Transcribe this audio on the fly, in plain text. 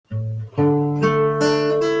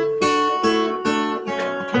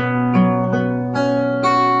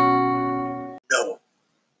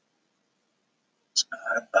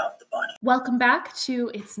Welcome back to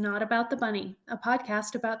It's Not About the Bunny, a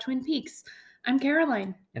podcast about Twin Peaks. I'm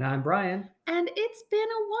Caroline. And I'm Brian. And it's been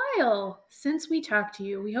a while since we talked to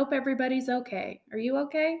you. We hope everybody's okay. Are you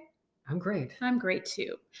okay? I'm great. I'm great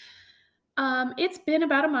too. It's been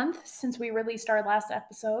about a month since we released our last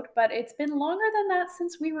episode, but it's been longer than that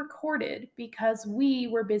since we recorded because we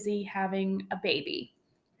were busy having a baby.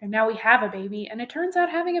 And now we have a baby, and it turns out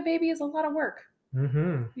having a baby is a lot of work.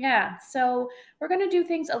 Mm-hmm. Yeah, so we're going to do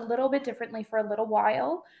things a little bit differently for a little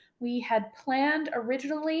while. We had planned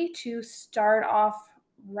originally to start off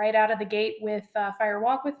right out of the gate with Fire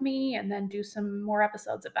Walk with Me and then do some more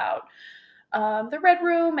episodes about the Red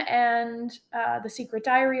Room and The Secret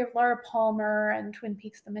Diary of Laura Palmer and Twin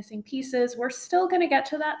Peaks: The Missing Pieces. We're still going to get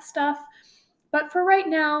to that stuff. But for right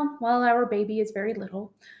now, while our baby is very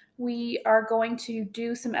little, we are going to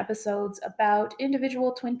do some episodes about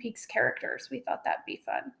individual Twin Peaks characters. We thought that'd be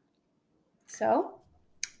fun. So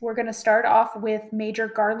we're going to start off with Major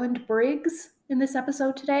Garland Briggs in this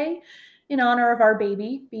episode today in honor of our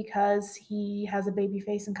baby because he has a baby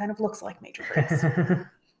face and kind of looks like Major Briggs.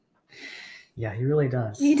 Yeah, he really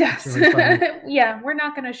does. He does. Really funny. Yeah, we're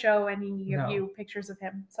not going to show any of No. you pictures of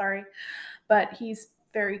him. Sorry. But he's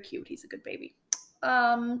very cute. He's a good baby.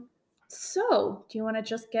 So, do you want to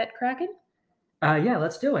just get cracking? Yeah,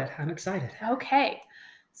 let's do it. I'm excited. Okay.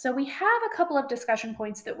 So we have a couple of discussion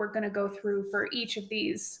points that we're going to go through for each of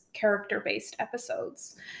these character-based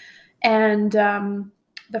episodes. And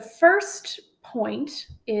the first point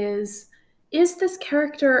is this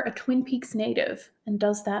character a Twin Peaks native? And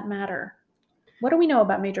does that matter? What do we know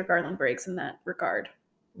about Major Garland Briggs in that regard?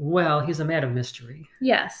 Well, he's a man of mystery.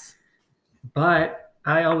 Yes. But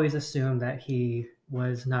I always assumed that he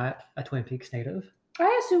was not a Twin Peaks native.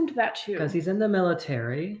 I assumed that too. Because he's in the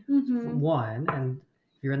military, one, and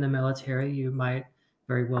if you're in the military, you might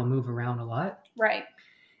very well move around a lot. Right.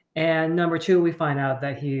 And number two, we find out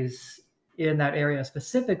that he's in that area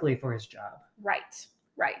specifically for his job. Right.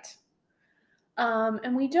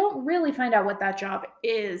 And we don't really find out what that job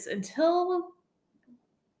is until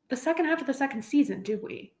the second half of the second season, do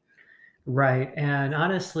we? Right. And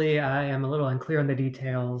honestly, I am a little unclear on the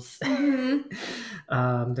details.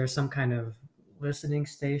 There's some kind of listening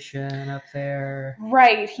station up there.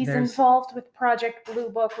 Right. He's involved with Project Blue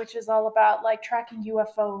Book, which is all about like tracking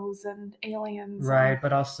UFOs and aliens. Right.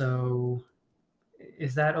 But also,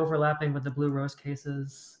 is that overlapping with the Blue Rose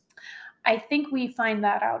cases? I think we find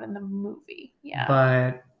that out in the movie. Yeah.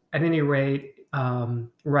 But at any rate,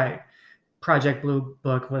 right. Project Blue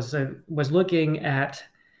Book was looking at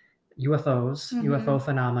UFOs, UFO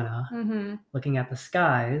phenomena, looking at the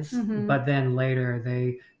skies, but then later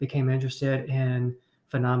they became interested in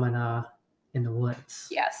phenomena in the woods.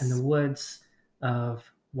 Yes. In the woods of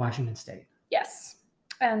Washington State. Yes.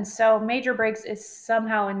 And so Major Briggs is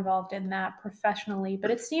somehow involved in that professionally, but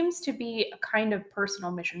it seems to be a kind of personal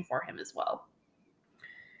mission for him as well.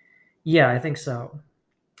 Yeah, I think so.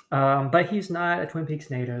 But he's not a Twin Peaks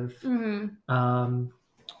native.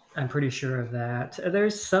 I'm pretty sure of that.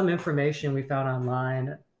 There's some information we found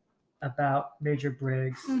online about Major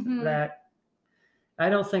Briggs that I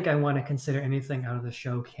don't think I want to consider anything out of the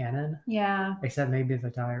show canon. Yeah. Except maybe the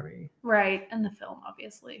diary. Right. And the film,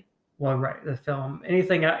 obviously. Well, right. The film.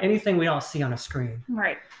 Anything we don't see on a screen.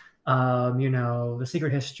 Right. The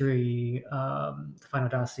Secret History, the Final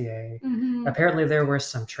Dossier. Apparently there were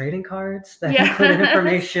some trading cards that included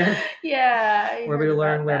information. Yeah. Where we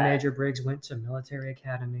learn where Major Briggs went to military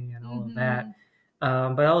academy and all of that.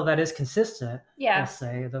 But all of that is consistent, I'll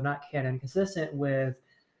say, though not canon, consistent with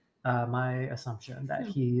my assumption that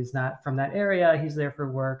he is not from that area. He's there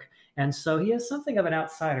for work. And so he is something of an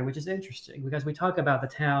outsider, which is interesting because we talk about the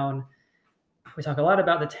town. We talk a lot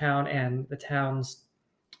about the town and the town's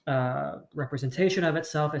representation of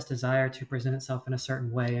itself, its desire to present itself in a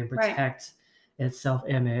certain way and protect its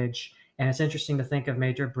self-image. And it's interesting to think of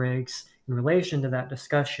Major Briggs in relation to that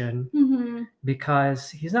discussion because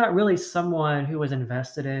he's not really someone who was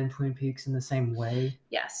invested in Twin Peaks in the same way.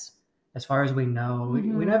 Yes. As far as we know,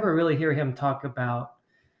 we never really hear him talk about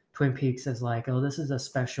Twin Peaks as like, oh, this is a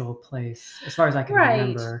special place, as far as I can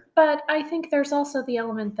remember. But I think there's also the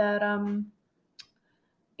element that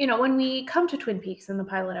when we come to Twin Peaks in the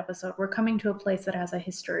pilot episode, we're coming to a place that has a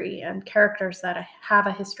history and characters that have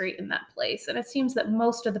a history in that place. And it seems that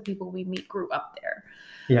most of the people we meet grew up there.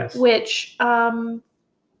 Yes. Which, I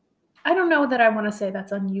don't know that I want to say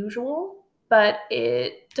that's unusual, but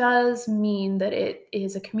it does mean that it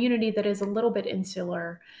is a community that is a little bit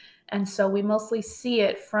insular. And so we mostly see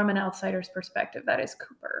it from an outsider's perspective. That is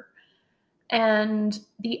Cooper. And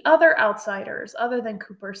the other outsiders, other than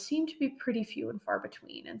Cooper, seem to be pretty few and far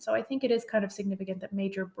between. And so I think it is kind of significant that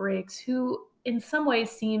Major Briggs, who in some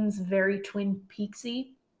ways seems very Twin Peaksy,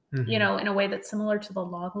 you know, in a way that's similar to the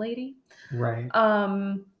Log Lady. Right.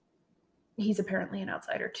 He's apparently an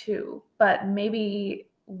outsider too. But maybe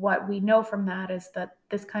what we know from that is that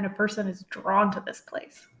this kind of person is drawn to this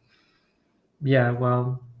place. Yeah,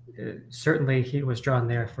 well, certainly he was drawn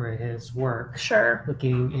there for his work. Sure.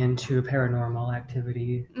 Looking into paranormal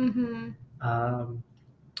activity.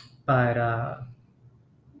 But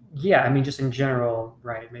yeah, I mean, just in general,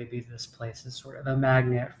 right, maybe this place is sort of a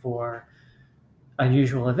magnet for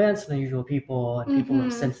unusual events and unusual people, and people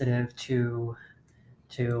are sensitive to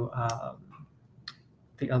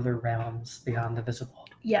the other realms beyond the visible.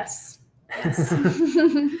 Yes.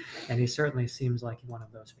 And he certainly seems like one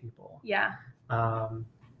of those people. Yeah.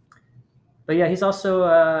 But yeah, he's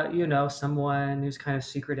also, you know, someone who's kind of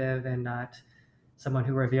secretive and not someone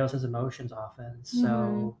who reveals his emotions often.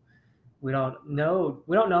 So we don't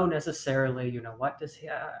know necessarily, you know,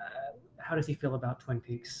 how does he feel about Twin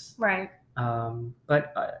Peaks? Right.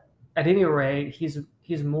 But at any rate,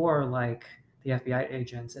 he's more like the FBI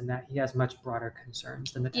agents in that he has much broader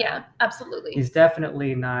concerns than the town. Yeah, absolutely. He's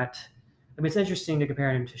definitely not. I mean, it's interesting to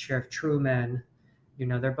compare him to Sheriff Truman. You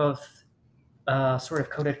know, they're both sort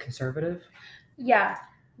of coded conservative. Yeah,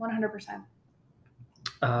 100%.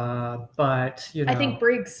 But you know, I think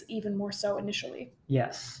Briggs even more so initially.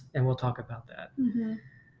 Yes, and we'll talk about that.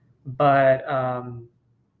 But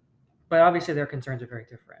obviously their concerns are very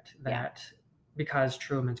different. Because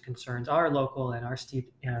Truman's concerns are local and are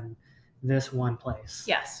steeped in this one place.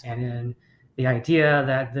 Yes. And in the idea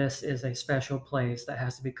that this is a special place that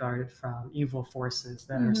has to be guarded from evil forces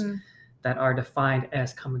that are defined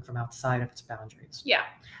as coming from outside of its boundaries. Yeah.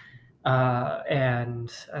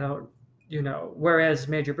 And I don't, you know, whereas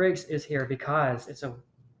Major Briggs is here because it's a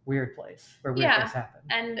weird place where weird things happen.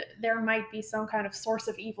 And there might be some kind of source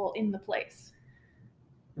of evil in the place.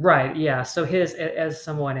 Right, yeah. So as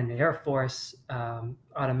someone in the Air Force,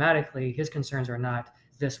 automatically his concerns are not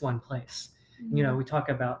this one place. You know, we talk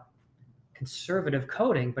about conservative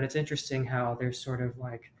coding, but it's interesting how there's sort of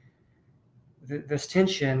like this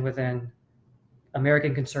tension within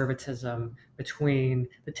American conservatism between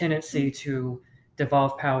the tendency to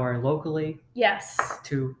devolve power locally. Yes.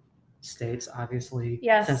 To states, obviously,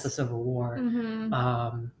 since the Civil War,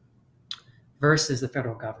 versus the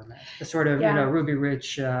federal government. The sort of, you know, Ruby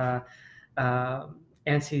Ridge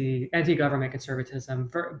anti-government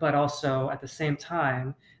conservatism, but also at the same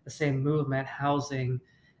time, the same movement housing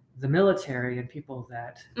the military and people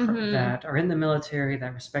that are in the military,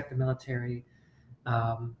 that respect the military.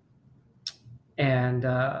 And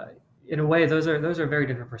in a way, those are very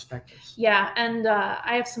different perspectives. Yeah, and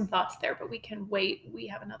I have some thoughts there, but we can wait. We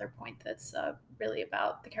have another point that's really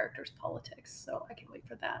about the character's politics, so I can wait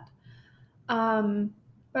for that.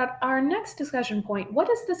 But our next discussion point, what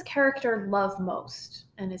does this character love most?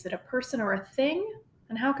 And is it a person or a thing?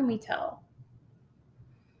 And how can we tell?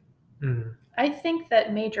 I think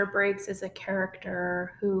that Major Briggs is a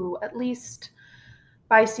character who, at least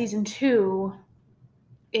by season 2,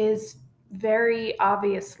 is very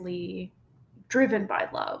obviously driven by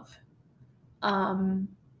love, in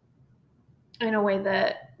a way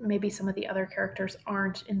that maybe some of the other characters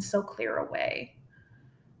aren't in so clear a way.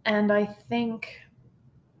 And I think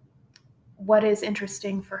what is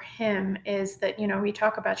interesting for him is that, you know, we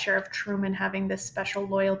talk about Sheriff Truman having this special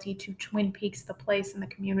loyalty to Twin Peaks, the place and the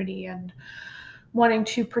community, and wanting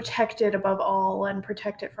to protect it above all and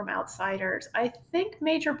protect it from outsiders. I think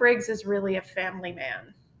Major Briggs is really a family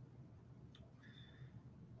man.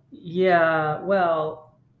 Yeah,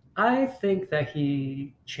 well, I think that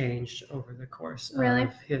he changed over the course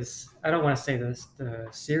of his, I don't want to say this, the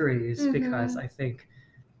series, because I think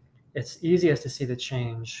it's easiest to see the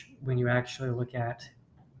change when you actually look at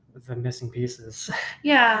the missing pieces.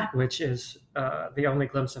 Yeah. Which is the only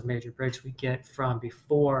glimpse of Major Briggs we get from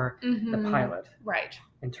before the pilot. Right.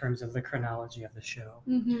 In terms of the chronology of the show.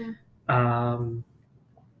 And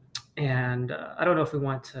I don't know if we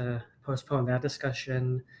want to postpone that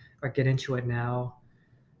discussion or get into it now.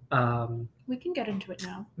 We can get into it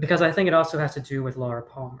now. Because I think it also has to do with Laura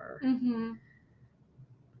Palmer.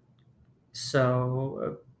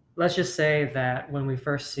 So let's just say that when we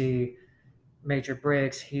first see Major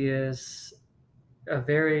Briggs, he is a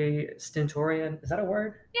very stentorian. Is that a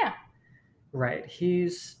word? Yeah. Right.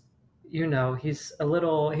 He's, you know, he's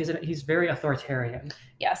very authoritarian.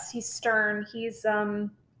 Yes, he's stern. He's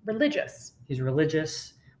religious. He's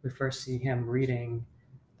religious. We first see him reading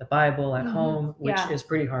the Bible at home, which is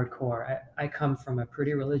pretty hardcore. I come from a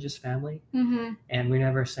pretty religious family, and we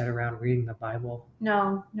never sat around reading the Bible.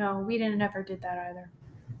 No, we never did that either.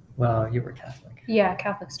 Well, you were Catholic. Yeah,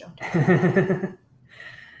 Catholics don't do that.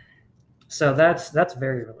 So that's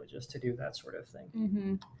very religious to do that sort of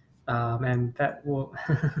thing. And that will,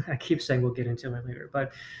 I keep saying we'll get into it later,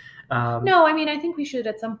 but no, I mean, I think we should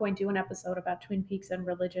at some point do an episode about Twin Peaks and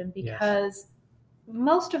religion, because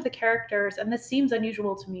most of the characters, and this seems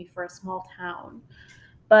unusual to me for a small town,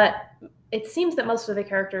 but it seems that most of the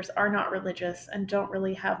characters are not religious and don't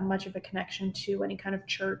really have much of a connection to any kind of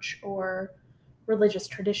church or religious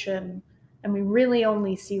tradition. And we really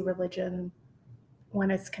only see religion when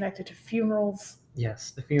it's connected to funerals.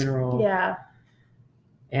 Yes, the funeral. Yeah.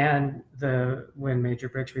 And when Major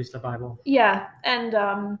Briggs reads the Bible. Yeah, and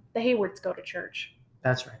the Haywards go to church.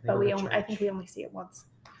 That's right. But I think we only see it once.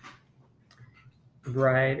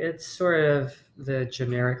 Right. It's sort of the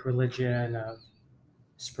generic religion of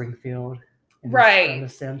Springfield. Right. From The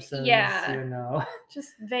Simpsons. Yeah. You know.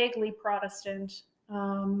 Just vaguely Protestant.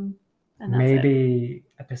 And that's maybe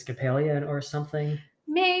Episcopalian or something.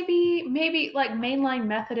 Maybe like mainline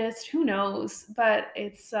Methodist, who knows? But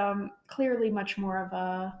it's clearly much more of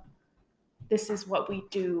a this is what we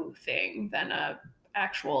do thing than a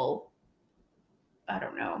actual, I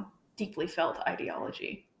don't know, deeply felt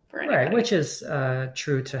ideology for anybody. Right, which is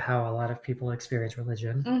true to how a lot of people experience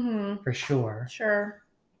religion, for sure. Sure.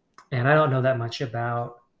 And I don't know that much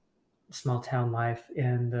about small town life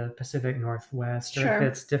in the Pacific Northwest, or if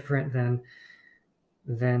it's different than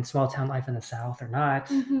small town life in the South or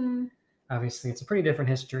not. Obviously, it's a pretty different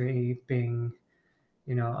history being,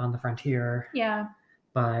 on the frontier. Yeah.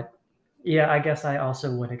 But yeah, I guess I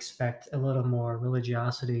also would expect a little more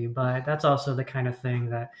religiosity, but that's also the kind of thing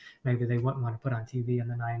that maybe they wouldn't want to put on TV in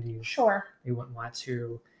the 90s. Sure. They wouldn't want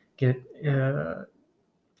to get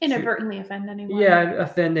inadvertently offend anyone. Yeah,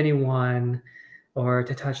 offend anyone, or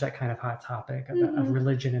to touch that kind of hot topic of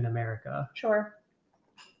religion in America. Sure.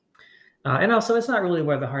 And also, it's not really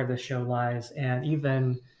where the heart of the show lies. And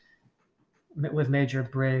even with Major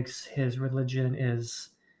Briggs, his religion is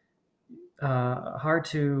hard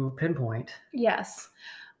to pinpoint. Yes.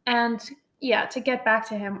 And yeah, to get back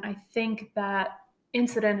to him, I think that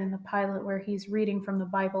incident in the pilot where he's reading from the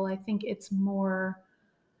Bible, I think it's more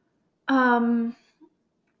of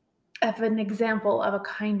an example of a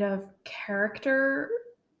kind of character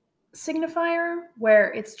signifier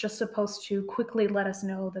where it's just supposed to quickly let us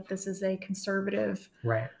know that this is a conservative,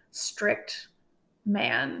 strict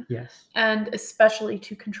man. Yes. And especially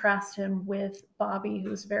to contrast him with Bobby,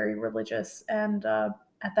 who's very religious, and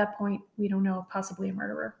at that point we don't know, possibly a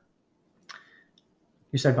murderer.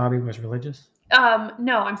 You said Bobby was religious?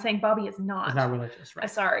 No, I'm saying Bobby is not. He's not religious, right?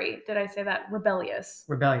 Sorry, did I say that? Rebellious.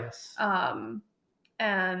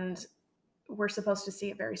 And we're supposed to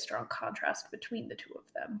see a very strong contrast between the two of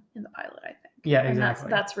them in the pilot, I think. Yeah, exactly.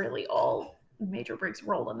 And that's really all Major Briggs'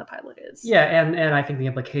 role in the pilot is. Yeah, and I think the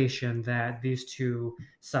implication that these two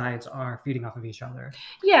sides are feeding off of each other.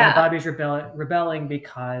 Yeah. And Bobby's rebelling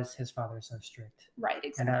because his father is so strict. Right,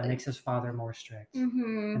 exactly. And that makes his father more strict.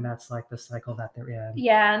 And that's like the cycle that they're in.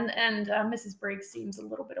 Yeah, and Mrs. Briggs seems a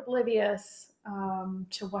little bit oblivious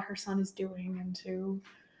to what her son is doing and to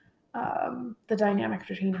the dynamic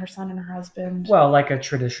between her son and her husband. Well, like a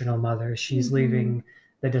traditional mother, she's leaving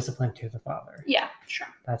the discipline to the father. Yeah, sure.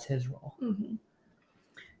 That's his role.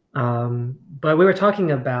 But we were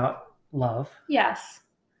talking about love. Yes.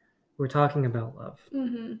 We're talking about love.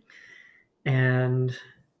 And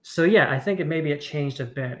so, yeah, I think maybe it changed a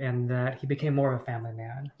bit, and that he became more of a family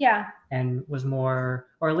man. Yeah. And was more,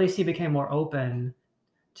 or at least he became more open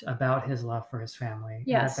about his love for his family.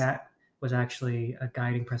 Yes. And that was actually a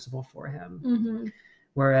guiding principle for him.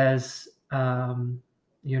 Whereas, I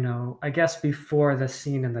guess before the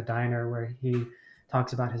scene in the diner where he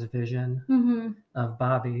talks about his vision of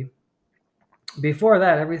Bobby, before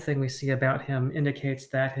that, everything we see about him indicates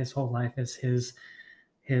that his whole life is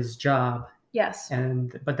his job. Yes.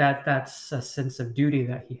 But that's a sense of duty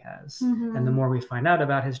that he has. And the more we find out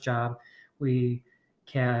about his job, we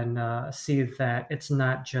can see that it's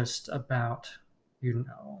not just about,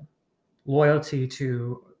 loyalty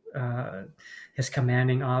to his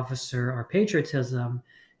commanding officer or patriotism.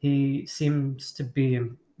 He seems to be,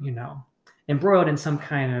 embroiled in some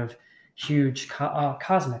kind of huge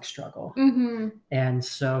cosmic struggle. And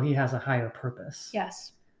so he has a higher purpose.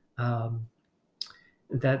 Yes.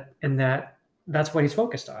 That's what he's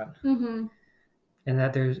focused on. And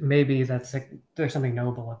that there's something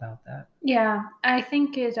noble about that. Yeah, I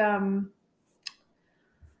think it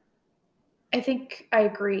I think I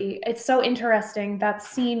agree. It's so interesting. That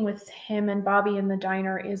scene with him and Bobby in the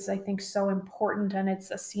diner is, I think, so important. And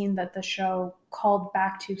it's a scene that the show called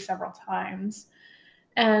back to several times.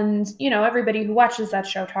 And, everybody who watches that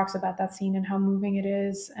show talks about that scene and how moving it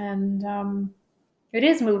is. And it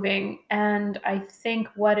is moving. And I think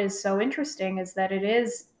what is so interesting is that it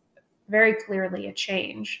is very clearly a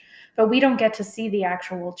change, but we don't get to see the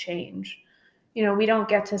actual change. We don't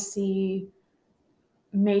get to see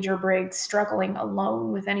Major Briggs struggling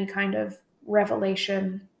alone with any kind of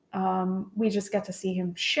revelation. We just get to see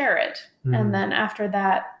him share it. And then after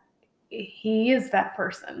that, he is that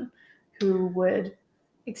person who would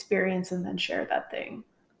experience and then share that thing.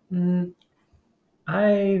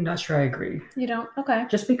 I'm not sure I agree. You don't? Okay.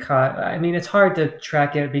 Just because, it's hard to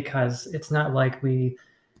track it because it's not like the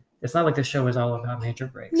show is all about Major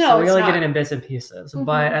Briggs. No, so we only not. get it in bits and pieces. Mm-hmm.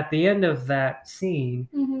 But at the end of that scene,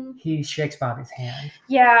 he shakes Bobby's hand.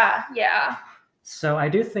 Yeah. So I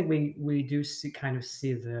do think we do see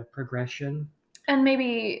the progression. And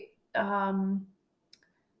maybe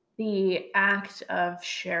the act of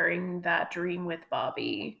sharing that dream with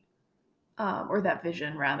Bobby, or that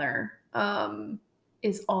vision rather,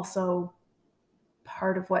 is also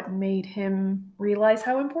part of what made him realize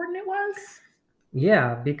how important it was.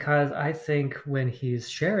 Yeah, because I think when he's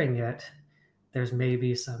sharing it, there's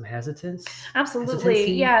maybe some hesitance.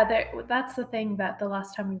 Absolutely. Yeah, that's the thing that the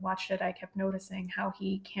last time we watched it, I kept noticing how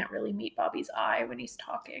he can't really meet Bobby's eye when he's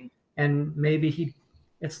talking. And maybe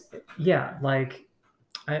it's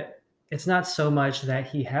not so much that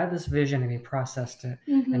he had this vision and he processed it,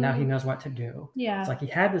 and now he knows what to do. Yeah. It's like he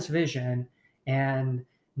had this vision and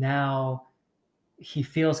now he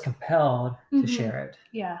feels compelled to share it.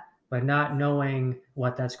 Yeah. But not knowing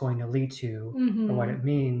what that's going to lead to or what it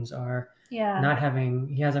means, or he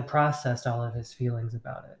hasn't processed all of his feelings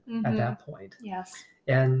about it at that point. Yes.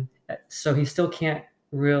 And so he still can't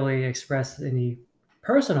really express any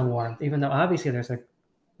personal warmth, even though obviously there's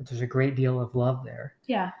a great deal of love there.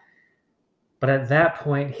 Yeah. But at that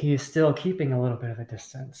point, he's still keeping a little bit of a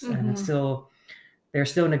distance, and they're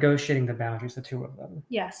still negotiating the boundaries, the two of them.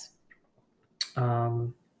 Yes.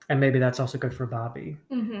 And maybe that's also good for Bobby.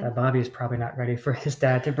 That Bobby is probably not ready for his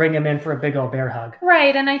dad to bring him in for a big old bear hug.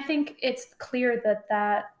 Right, and I think it's clear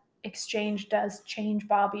that exchange does change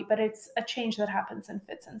Bobby, but it's a change that happens in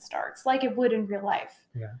fits and starts, like it would in real life.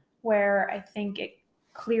 Yeah. Where I think it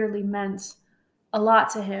clearly meant a lot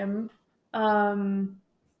to him.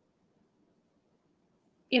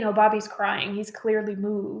 Bobby's crying. He's clearly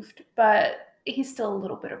moved, but he's still a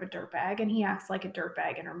little bit of a dirtbag, and he acts like a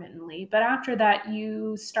dirtbag intermittently. But after that,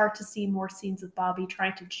 you start to see more scenes of Bobby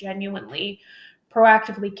trying to genuinely,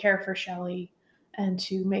 proactively care for Shelley and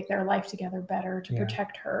to make their life together better, to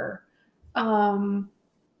protect her. And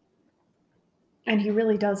he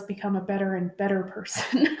really does become a better and better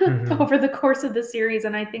person over the course of the series,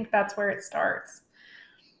 and I think that's where it starts.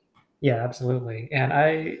 Yeah, absolutely. And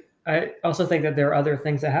I also think that there are other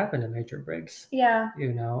things that happen to Major Briggs. Yeah.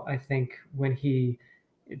 I think when he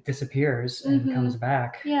disappears and comes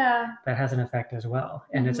back, that has an effect as well.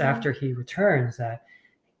 And it's after he returns that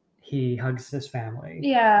he hugs his family.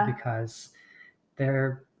 Yeah. Because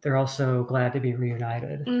they're also glad to be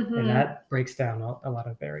reunited. And that breaks down a lot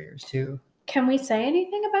of barriers too. Can we say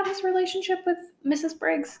anything about his relationship with Mrs.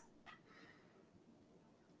 Briggs?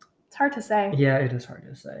 It's hard to say. Yeah, it is hard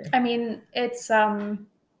to say. I mean, it's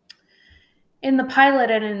in the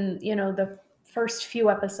pilot and in the first few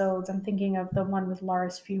episodes, I'm thinking of the one with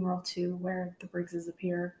Laura's funeral too, where the Briggses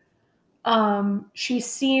appear. She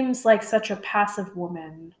seems like such a passive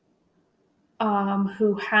woman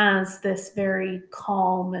who has this very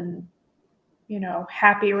calm and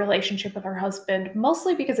happy relationship with her husband,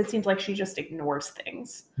 mostly because it seems like she just ignores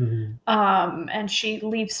things. And she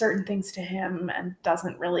leaves certain things to him and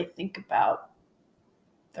doesn't really think about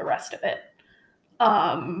the rest of it.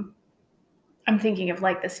 I'm thinking of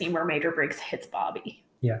like the scene where Major Briggs hits Bobby.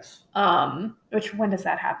 Yes. When does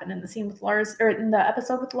that happen? In the scene with Lars, or in the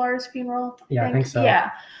episode with Lara's funeral? I think so.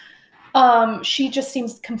 Yeah. She just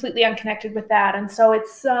seems completely unconnected with that, and so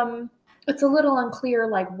it's a little unclear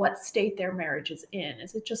like what state their marriage is in.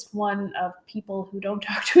 Is it just one of people who don't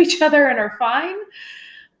talk to each other and are fine?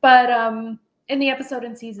 But in the episode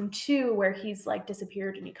in season 2 where he's like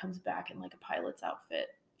disappeared and he comes back in like a pilot's outfit,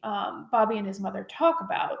 Bobby and his mother talk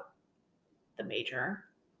about the Major,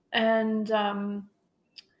 and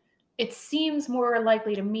it seems more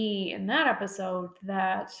likely to me in that episode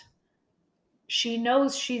that she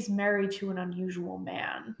knows she's married to an unusual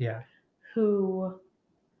man. Yeah. Who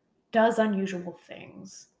does unusual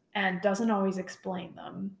things and doesn't always explain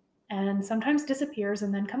them, and sometimes disappears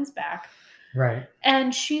and then comes back. Right.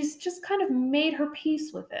 And she's just kind of made her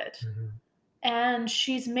peace with it. Mm-hmm. And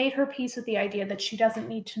she's made her peace with the idea that she doesn't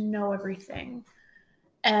need to know everything.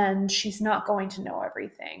 And she's not going to know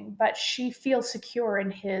everything, but she feels secure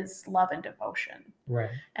in his love and devotion.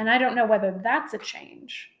 Right. And I don't know whether that's a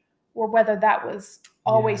change or whether that was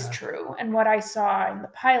always true. And what I saw in the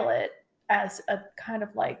pilot as a kind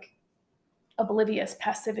of like oblivious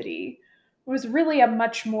passivity was really a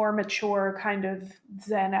much more mature kind of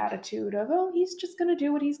Zen attitude of, oh, he's just going to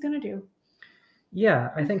do what he's going to do. Yeah,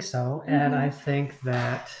 I think so. Mm-hmm. And I think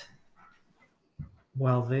that,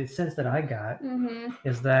 well, the sense that I got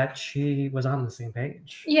is that she was on the same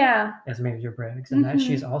page as Major Briggs, and that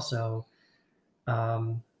she's also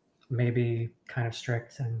maybe kind of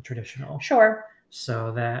strict and traditional. Sure.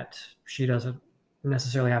 So that she doesn't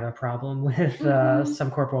necessarily have a problem with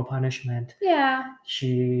some corporal punishment. Yeah.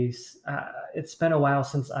 She's it's been a while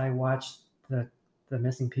since I watched the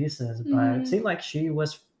missing pieces, but it seemed like she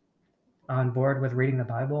was on board with reading the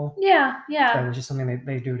Bible. Yeah. That was just something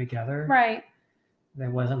they do together. Right. It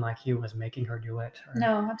wasn't like he was making her do it. Or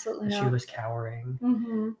no, absolutely not. She was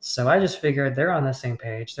cowering. So I just figured they're on the same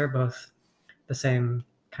page. They're both the same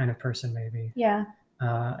kind of person, maybe. Yeah.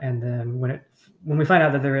 And then when we find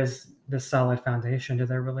out that there is this solid foundation to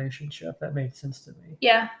their relationship, that made sense to me.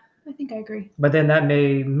 Yeah, I think I agree. But then that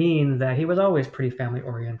may mean that he was always pretty family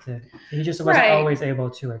oriented. He just wasn't always able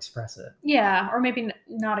to express it. Yeah, or maybe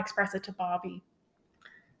not express it to Bobby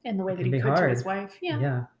in the way that he could to his wife. Yeah.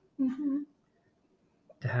 Yeah.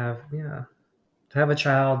 To have a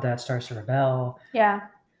child that starts to rebel. Yeah.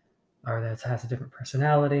 Or that has a different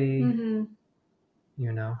personality.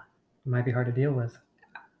 You know, it might be hard to deal with.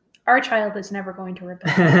 Our child is never going to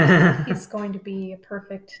rebel. He's going to be a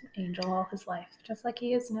perfect angel all his life, just like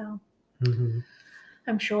he is now.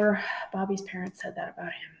 I'm sure Bobby's parents said that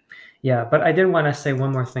about him. Yeah, but I did want to say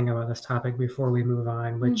one more thing about this topic before we move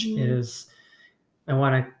on, which is I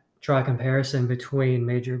want to draw a comparison between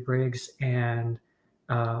Major Briggs and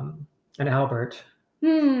Albert.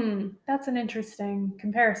 That's an interesting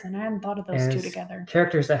comparison. I hadn't thought of those two together.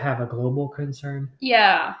 Characters that have a global concern.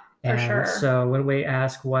 Yeah, for sure. So when we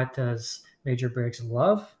ask, what does Major Briggs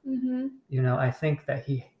love? You know, I think that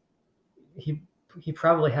he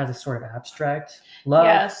probably has a sort of abstract love.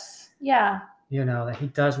 Yes. Yeah. You know, that he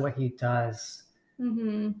does what he does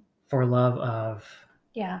for love of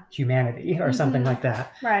humanity or something like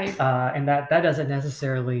that. Right. And that doesn't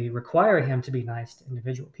necessarily require him to be nice to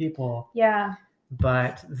individual people. Yeah.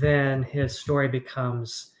 But then his story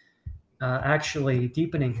becomes actually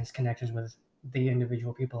deepening his connections with the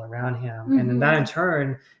individual people around him. And then that in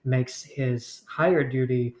turn makes his higher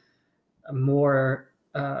duty more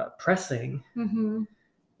pressing.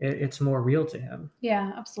 It's more real to him.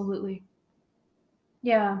 Yeah, absolutely.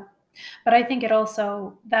 Yeah. But I think it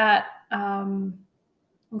also that I'm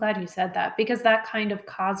glad you said that, because that kind of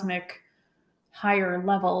cosmic higher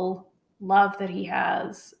level love that he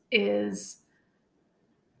has is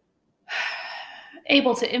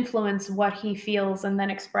able to influence what he feels and then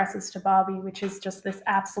expresses to Bobby, which is just this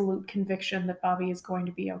absolute conviction that Bobby is going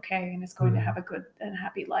to be okay and is going to have a good and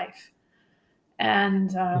happy life.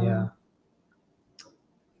 And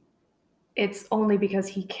it's only because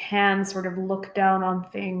he can sort of look down on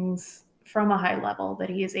things from a high level that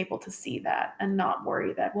he is able to see that and not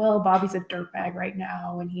worry that, well, Bobby's a dirtbag right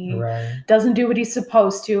now and he doesn't do what he's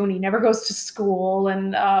supposed to and he never goes to school,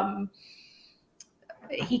 and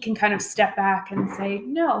he can kind of step back and say,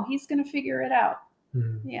 no, he's going to figure it out.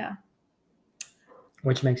 Yeah.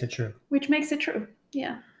 Which makes it true.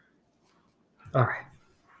 Yeah. All right.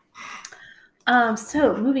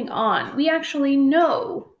 So moving on, we actually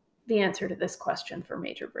know the answer to this question for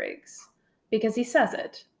Major Briggs because he says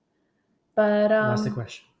it. But what's the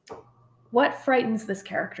question? What frightens this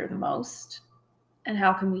character the most, and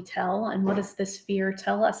how can we tell? And what does this fear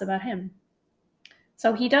tell us about him?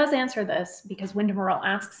 So he does answer this because Windom Earle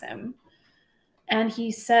asks him, and he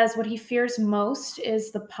says what he fears most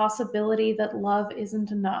is the possibility that love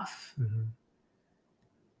isn't enough.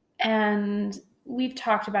 And we've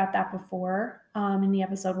talked about that before in the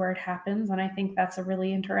episode where it happens, and I think that's a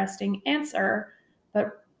really interesting answer.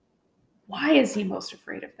 But why is he most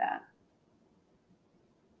afraid of that?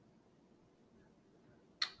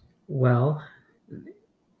 Well,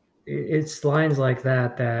 it's lines like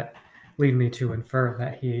that lead me to infer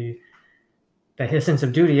that his sense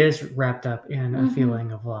of duty is wrapped up in a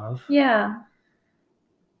feeling of love. Yeah.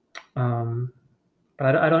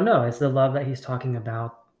 But I don't know. Is the love that he's talking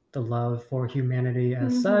about the love for humanity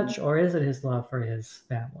as such, or is it his love for his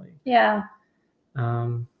family? Yeah.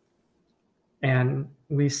 And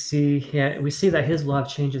we see that his love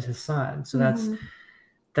changes his son. So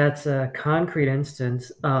that's a concrete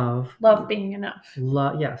instance of love being enough.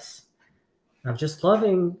 Yes, of just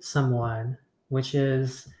loving someone, which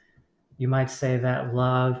is, you might say that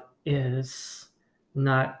love is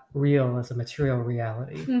not real as a material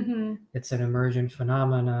reality. Mm-hmm. It's an emergent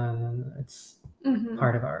phenomenon. It's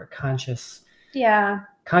part of our consciousness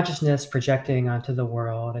projecting onto the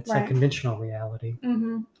world. It's a conventional reality.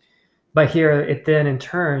 But here it then in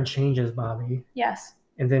turn changes Bobby. Yes.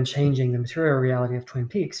 And then changing the material reality of Twin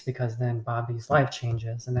Peaks, because then Bobby's life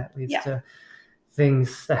changes, and that leads to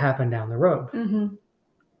things that happen down the road.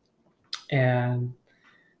 And,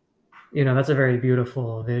 that's a very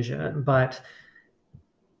beautiful vision, but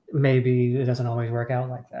maybe it doesn't always work out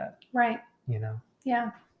like that. Right.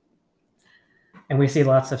 Yeah. And we see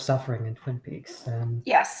lots of suffering in Twin Peaks. And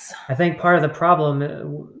yes. I think part of the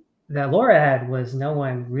problem that Laura had was no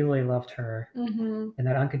one really loved her in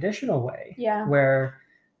that unconditional way. Yeah. Where,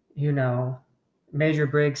 Major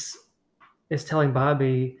Briggs is telling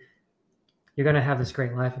Bobby, you're going to have this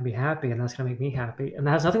great life and be happy, and that's going to make me happy. And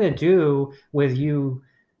that has nothing to do with you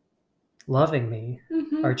loving me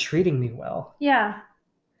or treating me well. Yeah.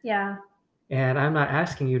 Yeah. And I'm not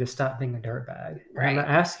asking you to stop being a dirtbag. Right. I'm not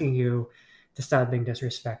asking you to stop being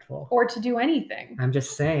disrespectful. Or to do anything. I'm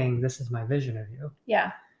just saying this is my vision of you.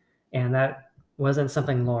 Yeah. And that wasn't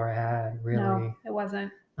something Laura had, really. No, it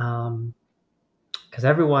wasn't. Because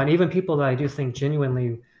everyone, even people that I do think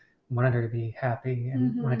genuinely wanted her to be happy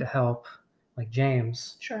and wanted to help, like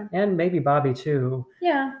James. Sure. And maybe Bobby too.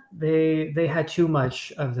 Yeah. They had too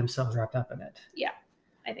much of themselves wrapped up in it. Yeah,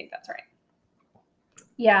 I think that's right.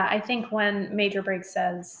 Yeah, I think when Major Briggs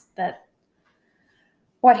says that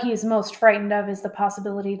what he's most frightened of is the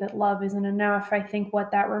possibility that love isn't enough, I think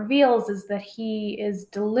what that reveals is that he is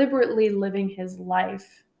deliberately living his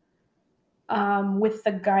life with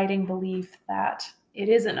the guiding belief that it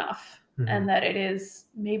is enough and that it is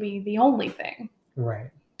maybe the only thing.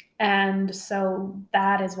 Right. And so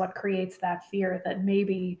that is what creates that fear that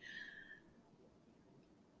maybe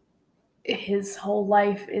his whole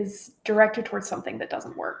life is directed towards something that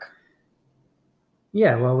doesn't work.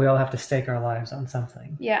 Yeah, well, we all have to stake our lives on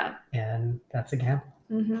something. Yeah. And that's a gamble.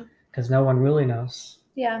 Because no one really knows.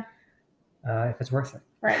 Yeah. If it's worth it.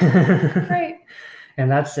 Right. Right. In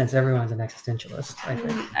that sense, everyone's an existentialist, I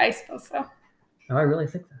think. I suppose so. No, I really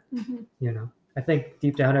think that. I think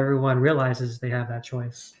deep down everyone realizes they have that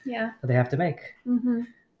choice. Yeah. That they have to make.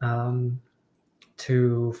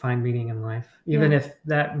 To find meaning in life. Even if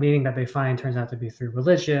that meaning that they find turns out to be through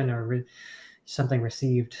religion or something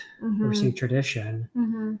received tradition.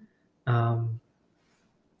 At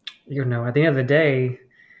the end of the day,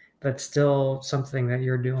 that's still something that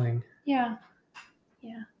you're doing. Yeah.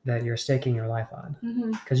 Yeah. That you're staking your life on.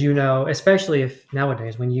 Because especially if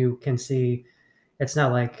nowadays when you can see, it's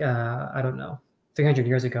not like, 300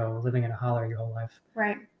 years ago, living in a holler your whole life.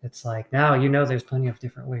 Right. It's like now there's plenty of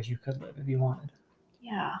different ways you could live if you wanted.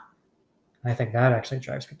 Yeah. I think that actually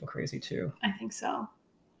drives people crazy too. I think so.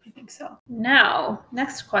 Now,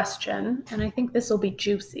 next question, and I think this will be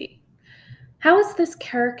juicy. How is this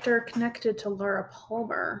character connected to Laura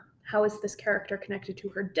Palmer? How is this character connected to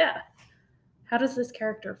her death? How does this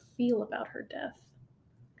character feel about her death?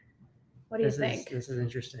 What do you think? This is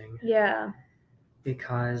interesting. Yeah.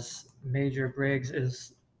 Because Major Briggs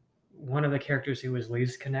is one of the characters who was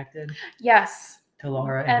least connected. Yes. To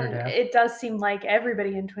Laura and her death. It does seem like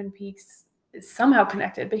everybody in Twin Peaks is somehow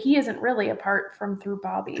connected, but he isn't really apart from through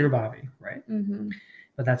Bobby. Through Bobby, right.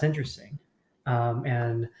 But that's interesting.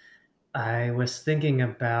 And I was thinking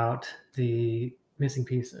about the missing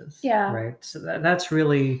pieces. Yeah. Right. So that's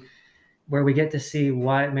really where we get to see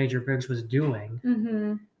what Major Briggs was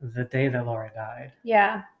doing the day that Laura died.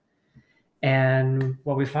 Yeah. And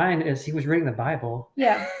what we find is he was reading the Bible.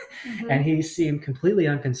 Yeah. And he seemed completely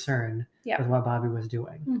unconcerned with what Bobby was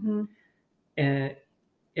doing. And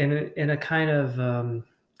in a kind of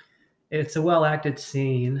it's a well-acted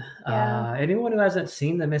scene. Anyone who hasn't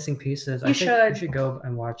seen the missing pieces, I think you should go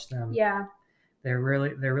and watch them. Yeah. They're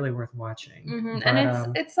really worth watching. But,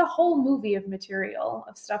 and it's a whole movie of material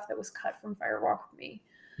of stuff that was cut from Fire Walk with Me.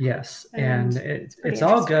 Yes. And it's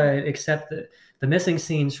all good except the missing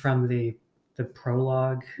scenes from the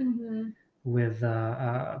prologue with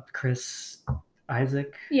Chris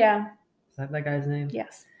Isaac. Yeah. Is that guy's name?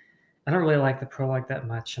 Yes. I don't really like the prologue that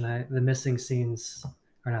much, and the missing scenes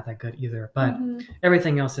are not that good either, but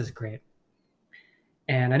everything else is great.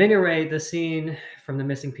 And at any rate, the scene from the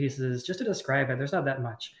missing pieces, just to describe it, there's not that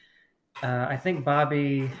much. I think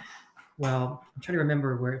Bobby, I'm trying to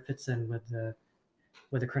remember where it fits in with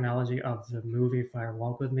the chronology of the movie Fire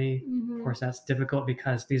Walk with Me. Of course, that's difficult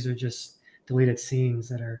because these are just deleted scenes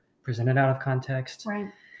that are presented out of context. Right.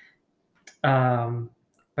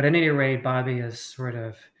 But at any rate, Bobby is sort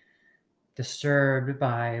of disturbed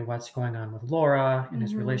by what's going on with Laura and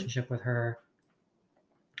his relationship with her,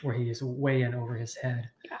 where he is way in over his head.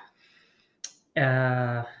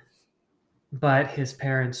 Yeah. But his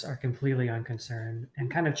parents are completely unconcerned and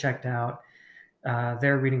kind of checked out.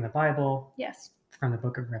 They're reading the Bible. Yes. From the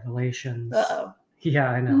book of Revelations. Uh-oh.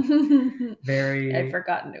 Yeah, I know. I'd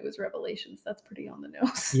forgotten it was Revelations. That's pretty on the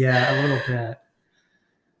nose. Yeah, a little bit.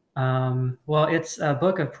 Well, it's a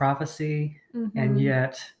book of prophecy, and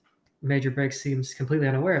yet Major Briggs seems completely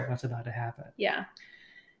unaware of what's about to happen. Yeah.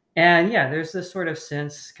 And yeah, there's this sort of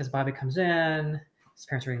sense, because Bobby comes in, his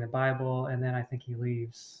parents are reading the Bible, and then I think he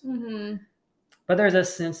leaves. But there's a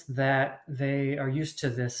sense that they are used to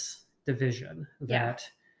this division, that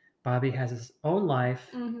Bobby has his own life.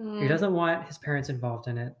 He doesn't want his parents involved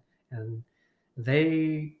in it, and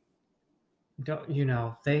they don't,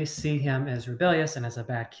 they see him as rebellious and as a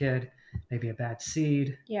bad kid, maybe a bad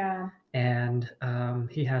seed. Yeah. And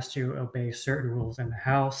he has to obey certain rules in the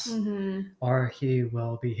house, or he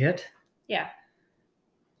will be hit. Yeah.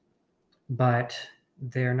 But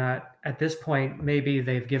they're not, at this point, maybe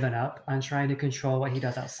they've given up on trying to control what he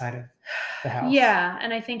does outside of the house. Yeah,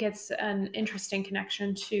 and I think it's an interesting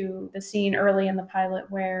connection to the scene early in the pilot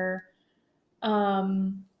where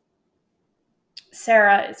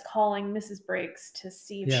Sarah is calling Mrs. Briggs to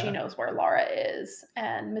see if she knows where Laura is.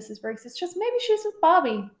 And Mrs. Briggs is just, maybe she's with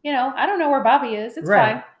Bobby. I don't know where Bobby is. It's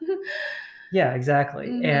fine. Yeah,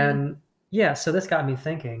 exactly. And yeah, so this got me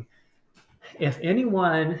thinking, if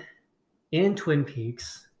anyone in Twin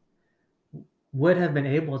Peaks would have been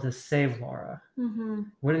able to save Laura,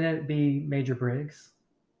 wouldn't it be Major Briggs?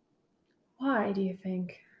 Why do you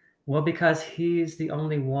think? Well, because he's the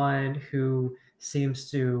only one who seems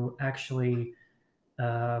to actually,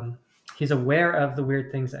 he's aware of the weird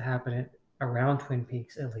things that happen around Twin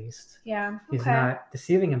Peaks, at least. Yeah. He's not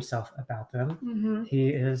deceiving himself about them.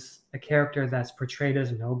 He is a character that's portrayed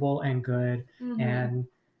as noble and good and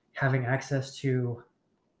having access to,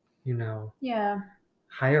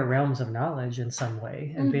 higher realms of knowledge in some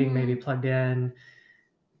way, and being maybe plugged in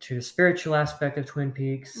to the spiritual aspect of Twin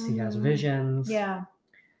Peaks. He has visions. Yeah.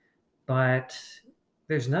 But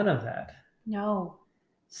there's none of that. No.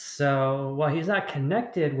 So while he's not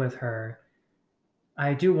connected with her,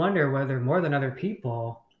 I do wonder whether more than other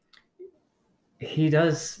people, he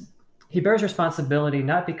bears responsibility,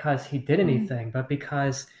 not because he did anything, but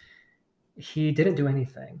because he didn't do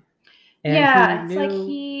anything. And it's like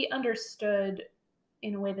he understood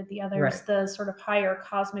in a way that the others, the sort of higher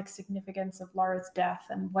cosmic significance of Laura's death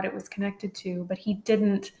and what it was connected to, but he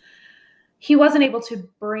wasn't able to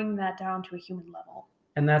bring that down to a human level.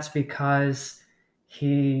 And that's because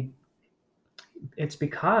he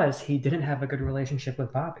didn't have a good relationship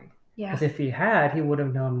with Bobby. Yeah. Because if he had, he would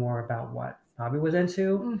have known more about what Bobby was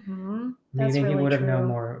into. Meaning he would have known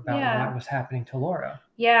more about what was happening to Laura.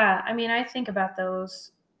 Yeah. I mean, I think about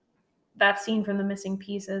that scene from The Missing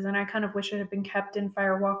Pieces, and I kind of wish it had been kept in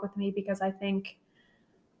Fire Walk with Me, because I think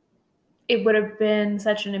it would have been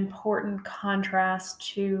such an important contrast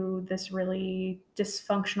to this really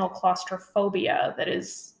dysfunctional claustrophobia that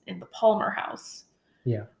is in the Palmer house.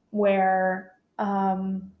 Yeah. Where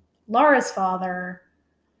Laura's father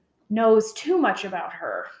knows too much about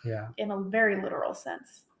her. Yeah. In a very literal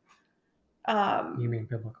sense. You mean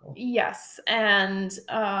biblical? Yes. And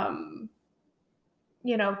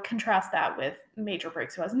contrast that with Major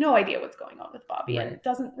Briggs, who has no idea what's going on with Bobby and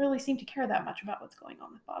doesn't really seem to care that much about what's going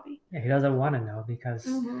on with Bobby. Yeah, he doesn't want to know because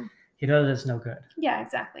he knows it's no good. Yeah,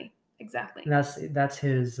 exactly. And that's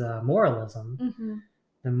his moralism,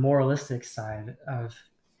 the moralistic side of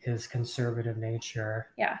his conservative nature.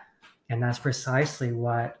 Yeah. And that's precisely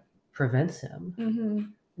what prevents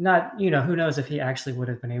him. Not, who knows if he actually would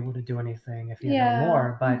have been able to do anything if he had known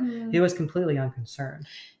more, but he was completely unconcerned.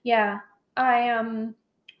 Yeah.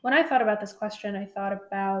 When I thought about this question, I thought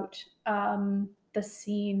about the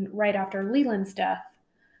scene right after Leland's death,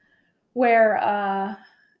 where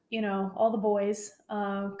all the boys,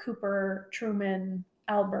 Cooper, Truman,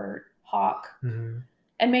 Albert, Hawk,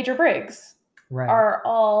 and Major Briggs are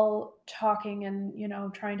all talking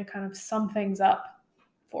and trying to kind of sum things up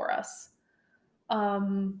for us.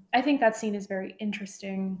 I think that scene is very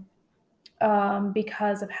interesting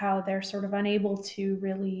because of how they're sort of unable to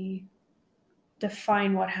really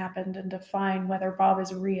define what happened and define whether Bob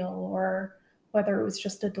is real or whether it was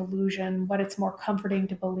just a delusion, what it's more comforting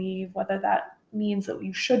to believe, whether that means that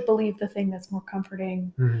you should believe the thing that's more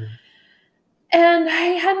comforting. And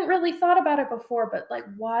I hadn't really thought about it before, but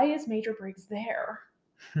why is Major Briggs there?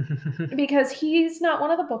 because he's not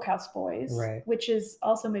one of the Bookhouse Boys, right. which is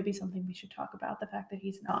also maybe something we should talk about, the fact that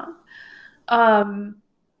he's not.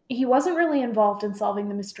 He wasn't really involved in solving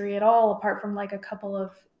the mystery at all, apart from like a couple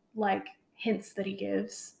of like hints that he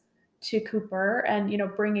gives to Cooper and, you know,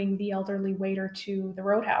 bringing the elderly waiter to the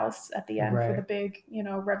Roadhouse at the end for the big, you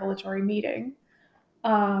know, revelatory meeting,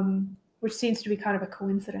 which seems to be kind of a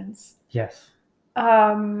coincidence. Yes.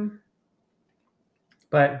 But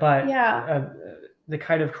yeah, the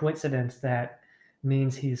kind of coincidence that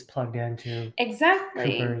means he's plugged into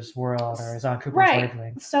Cooper's world or is on Cooper's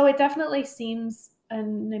wavelength. So it definitely seems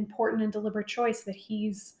an important and deliberate choice that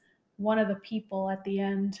he's one of the people at the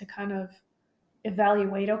end to kind of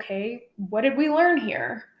evaluate, okay, what did we learn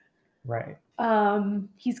here? Right.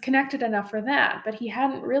 He's connected enough for that, but he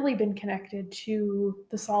hadn't really been connected to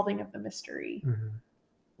the solving of the mystery.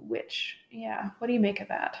 Which, yeah, what do you make of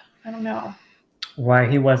that? I don't know. Why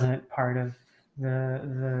he wasn't part of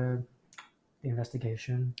the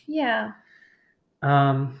investigation? Yeah.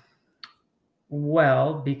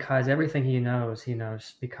 Well, because everything he knows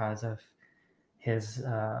because of his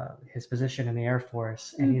position in the Air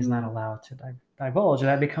Force, and he's not allowed to divulge.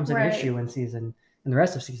 That becomes an issue in the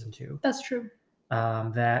rest of season 2. That's true.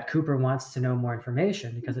 That Cooper wants to know more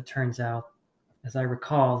information because it turns out, as I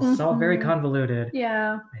recall, this is all very convoluted.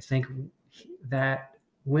 Yeah. I think that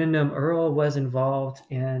Wyndham Earle was involved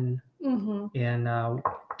in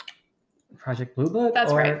Project Blue Book.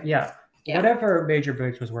 That's right. Yeah. Whatever Major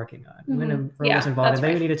Briggs was working on. Wyndham Earle was involved, and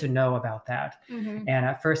they needed to know about that. And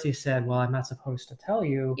at first he said, well, I'm not supposed to tell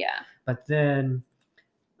you. Yeah. But then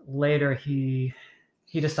later he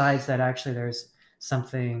decides that actually there's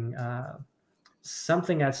something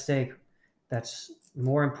at stake that's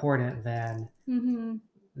more important than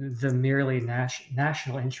the merely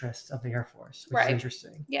national interests of the Air Force, which is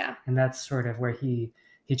interesting. Yeah. And that's sort of where he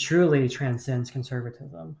truly transcends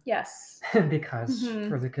conservatism. Yes. Because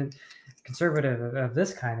for the conservative of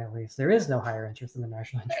this kind, at least, there is no higher interest than the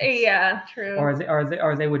national interest. Yeah, true.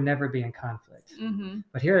 Or they would never be in conflict.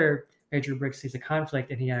 But here, Major Briggs sees a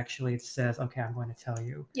conflict, and he actually says, okay, I'm going to tell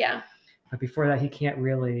you. Yeah. But before that, he can't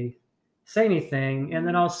really say anything. And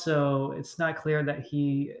then also, it's not clear that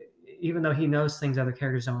even though he knows things other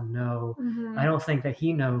characters don't know, I don't think that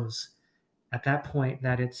he knows at that point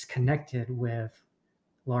that it's connected with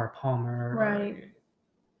Laura Palmer, right?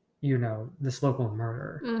 Or, this local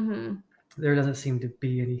murder. There doesn't seem to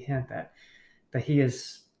be any hint that he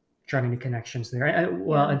is drawing any connections there.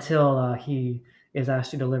 Until he is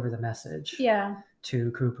asked to deliver the message. Yeah.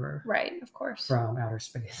 To Cooper. Right, of course. From outer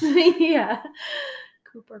space. Yeah.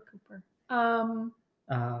 Cooper.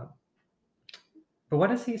 But what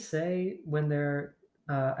does he say when they're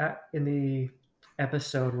in the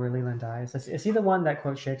episode where Leland dies? Is he the one that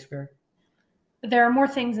quotes Shakespeare? There are more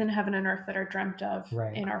things in heaven and earth that are dreamt of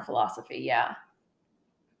in our philosophy. Yeah.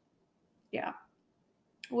 Yeah.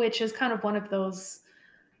 Which is kind of one of those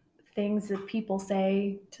things that people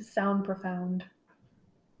say to sound profound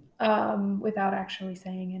without actually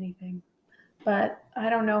saying anything. But I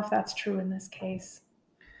don't know if that's true in this case.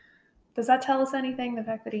 Does that tell us anything, the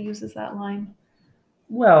fact that he uses that line?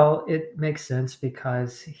 Well, it makes sense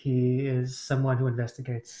because he is someone who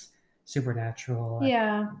investigates supernatural,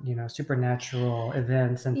 supernatural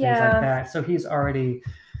events and things like that. So he's already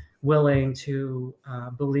willing to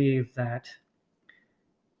believe that,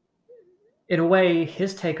 in a way,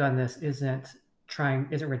 his take on this isn't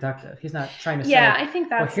reductive. He's not trying to say, I think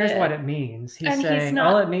that's here's what it means. He's saying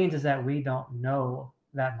all it means is that we don't know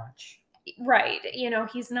that much. Right.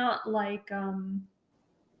 He's not like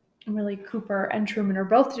really Cooper and Truman are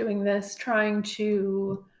both doing this, trying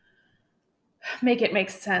to make it make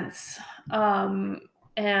sense.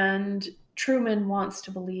 And Truman wants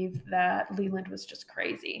to believe that Leland was just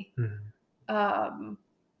crazy.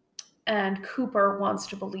 And Cooper wants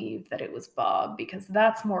to believe that it was Bob because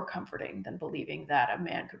that's more comforting than believing that a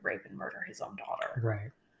man could rape and murder his own daughter.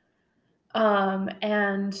 Right.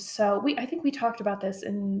 And so I think we talked about this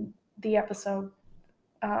in the episode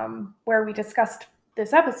where we discussed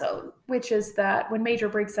this episode, which is that when Major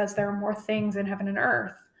Briggs says there are more things in heaven and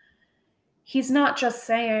earth, he's not just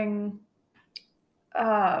saying,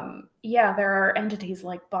 there are entities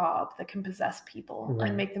like Bob that can possess people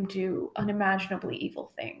and make them do unimaginably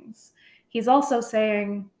evil things. He's also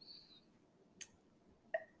saying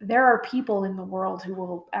there are people in the world who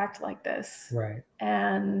will act like this. Right.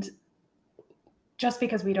 And just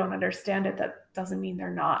because we don't understand it, that doesn't mean they're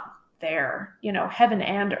not there. Heaven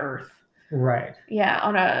and earth. Right. Yeah,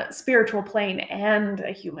 on a spiritual plane and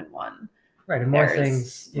a human one. Right, and more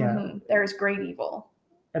things. Yeah. There is great evil.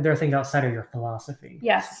 And there are things outside of your philosophy.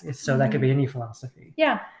 Yes. So that could be any philosophy.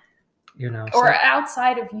 Yeah. or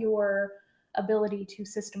outside of your ability to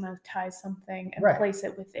systematize something and place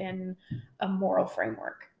it within a moral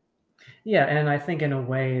framework. Yeah, and I think in a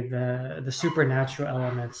way the supernatural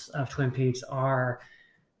elements of Twin Peaks are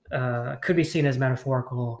could be seen as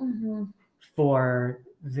metaphorical for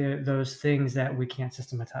those things that we can't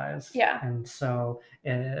systematize. Yeah. And so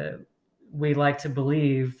we like to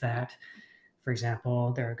believe that, for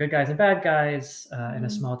example, there are good guys and bad guys in a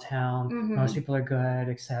small town. Most people are good,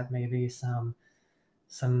 except maybe some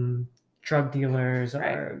drug dealers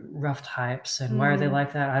or rough types. And why are they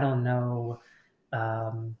like that? I don't know.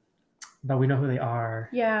 But we know who they are.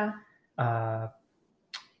 Yeah.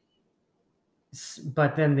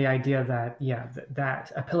 But then the idea that,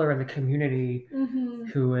 that a pillar of the community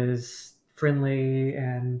who is friendly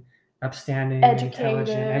and upstanding,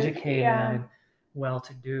 educated,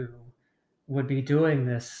 well-to-do, would be doing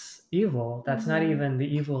this evil. That's not even the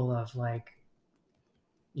evil of like,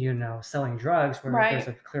 selling drugs where there's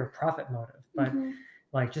a clear profit motive, but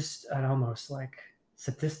like just an almost like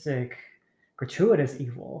sadistic, gratuitous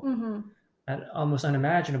evil, an almost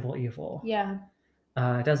unimaginable evil. Yeah.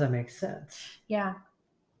 It doesn't make sense. Yeah.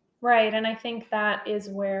 Right. And I think that is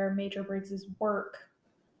where Major Briggs's work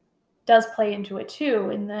does play into it too,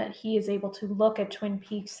 in that he is able to look at Twin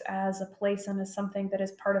Peaks as a place and as something that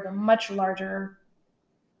is part of a much larger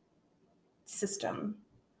system,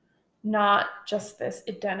 not just this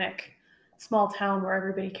Edenic small town where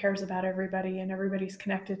everybody cares about everybody and everybody's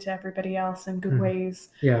connected to everybody else in good ways.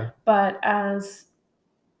 Yeah. But as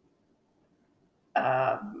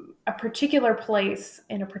a particular place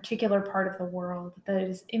in a particular part of the world that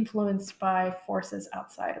is influenced by forces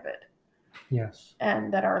outside of it. Yes.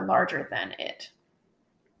 And that are larger than it.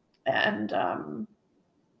 And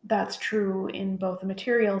that's true in both a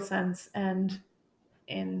material sense and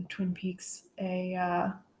in Twin Peaks,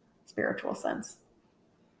 a spiritual sense.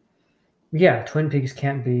 Yeah, Twin Peaks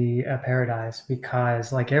can't be a paradise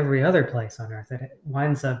because, like every other place on Earth, it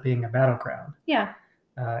winds up being a battleground. Yeah.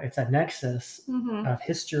 It's a nexus of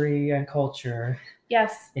history and culture.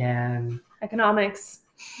 Yes. And economics,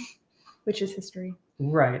 which is history.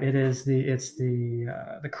 Right. It's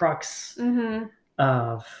the crux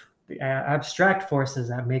of the abstract forces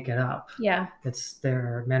that make it up. Yeah. It's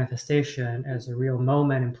their manifestation as a real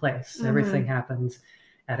moment and place. Everything happens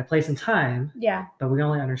at a place and time. Yeah. But we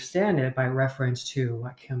only understand it by reference to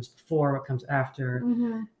what comes before, what comes after,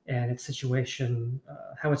 and its situation,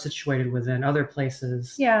 how it's situated within other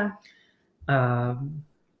places. Yeah. And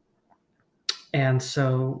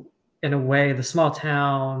so, in a way, the small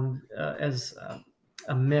town as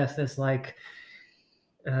a myth is like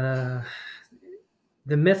the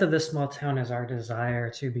myth of this small town is our desire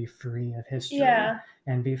to be free of history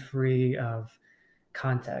and be free of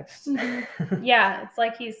context. Yeah, it's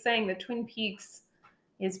like he's saying that Twin Peaks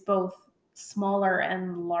is both smaller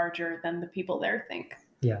and larger than the people there think.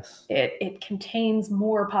 Yes. It contains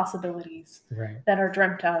more possibilities that are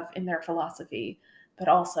dreamt of in their philosophy, but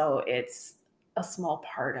also it's a small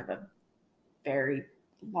part of a very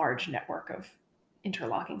large network of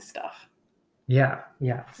interlocking stuff. Yeah.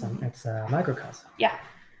 It's a microcosm. Yeah.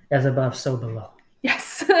 As above, so below.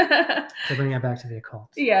 Yes. To bring it back to the occult.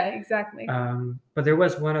 Yeah, exactly. But there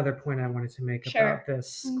was one other point I wanted to make about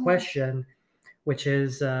this question, which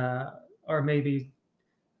is, or maybe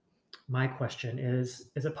my question is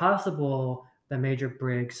it possible that Major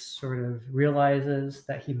Briggs sort of realizes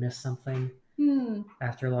that he missed something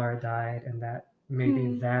after Laura died, and that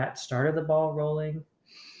maybe that started the ball rolling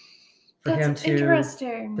for him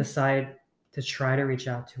to decide to try to reach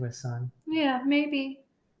out to his son? Yeah, maybe.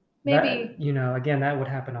 That, again, that would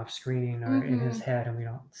happen off screen or in his head, and we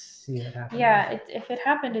don't see it happen. Yeah, if it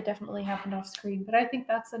happened, it definitely happened off screen. But I think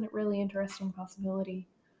that's a really interesting possibility.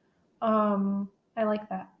 I like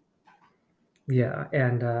that. Yeah,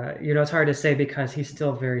 and it's hard to say because he's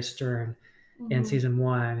still very stern in season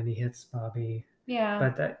 1, and he hits Bobby. Yeah.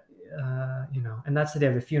 But that, and that's the day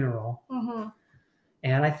of the funeral.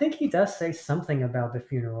 And I think he does say something about the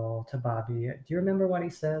funeral to Bobby. Do you remember what he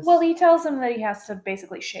says? Well, he tells him that he has to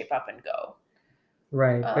basically shape up and go.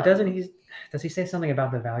 Right. But does he say something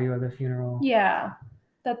about the value of the funeral? Yeah.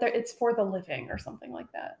 That it's for the living or something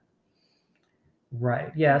like that.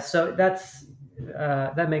 Right. Yeah. So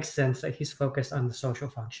that makes sense that he's focused on the social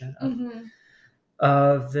function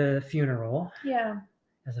of the funeral. Yeah.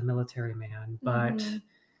 As a military man. But,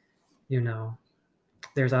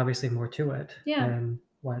 there's obviously more to it than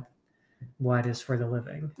what is for the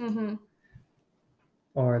living.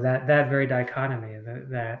 Or that very dichotomy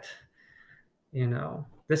that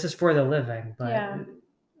this is for the living, but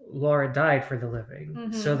Laura died for the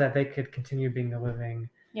living so that they could continue being the living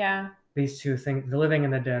these two things, the living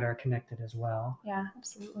and the dead, are connected as well. Yeah,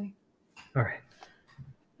 absolutely. All right.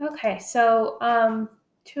 Okay, so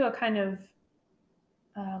to a kind of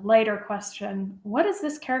lighter question, what does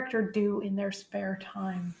this character do in their spare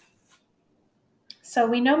time? So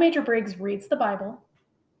we know Major Briggs reads the Bible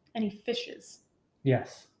and he fishes.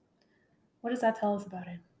 Yes. What does that tell us about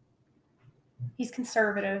him? He's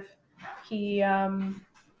conservative. Fishing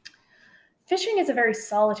is a very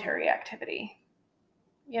solitary activity.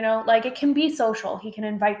 Like it can be social. He can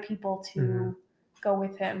invite people to go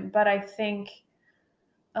with him, but I think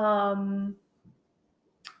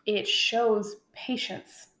it shows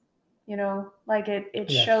patience. Like it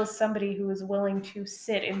yes. shows somebody who is willing to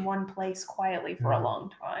sit in one place quietly for a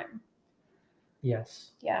long time.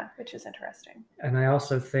 Yes. Yeah, which is interesting. And I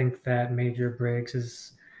also think that Major Briggs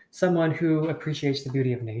is someone who appreciates the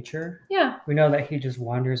beauty of nature. Yeah. We know that he just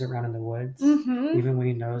wanders around in the woods, even when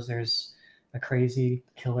he knows there's a crazy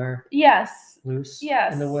killer loose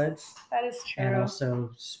in the woods. That is true. And also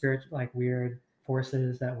weird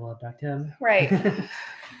forces that will abduct him. Right.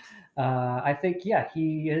 I think,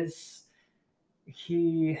 he is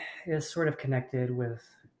sort of connected with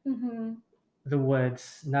the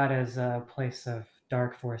woods, not as a place of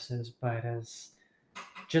dark forces, but as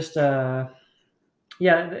just in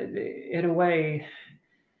a way,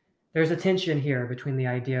 there's a tension here between the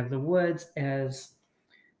idea of the woods as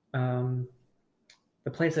the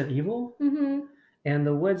place of evil, and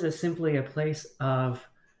the woods is simply a place of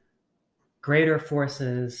greater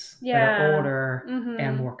forces that are older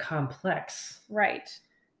and more complex. Right.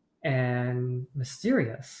 And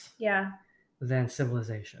mysterious. Yeah. Than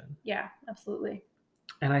civilization. Yeah, absolutely.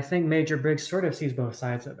 And I think Major Briggs sort of sees both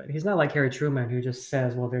sides of it. He's not like Harry Truman, who just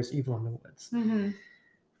says, well, there's evil in the woods.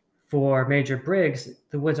 For Major Briggs,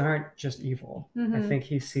 the woods aren't just evil. I think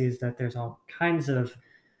he sees that there's all kinds of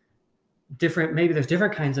maybe there's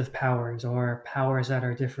different kinds of powers, or powers that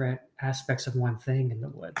are different aspects of one thing in the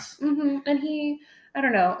woods. And I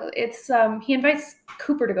don't know, it's he invites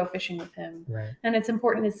Cooper to go fishing with him. Right. And it's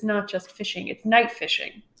important, it's not just fishing, it's night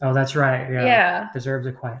fishing. Oh, that's right. Yeah. Deserves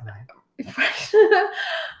a quiet night.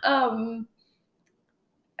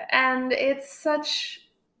 And it's such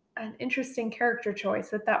an interesting character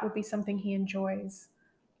choice that would be something he enjoys.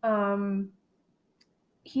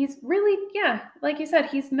 He's really, like you said,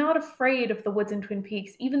 he's not afraid of the woods in Twin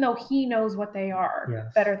Peaks, even though he knows what they are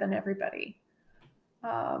better than everybody.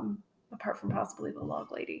 Apart from possibly the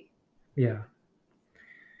log lady. Yeah.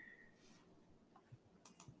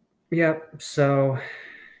 So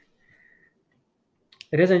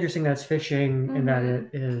it is interesting that it's fishing and that it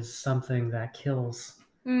is something that kills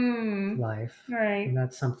life. Right. And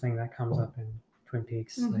that's something that comes up in Twin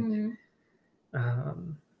Peaks.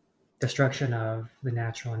 Destruction of the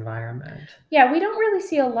natural environment. Yeah, we don't really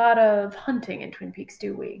see a lot of hunting in Twin Peaks,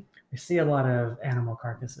 do we? We see a lot of animal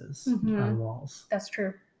carcasses on walls. That's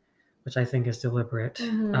true. Which I think is deliberate.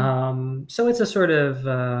 So it's a sort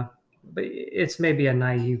of, it's maybe a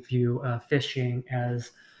naive view of fishing as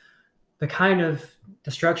the kind of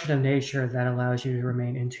destruction of nature that allows you to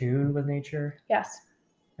remain in tune with nature. Yes.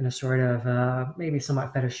 And a sort of maybe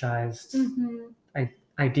somewhat fetishized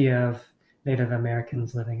idea of Native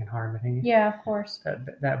Americans living in harmony. Yeah, of course.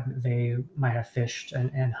 That they might have fished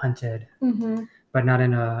and hunted, but not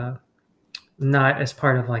as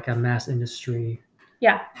part of like a mass industry.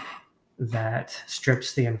 Yeah. That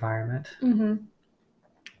strips the environment.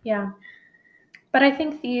 Yeah. But I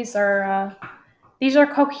think these are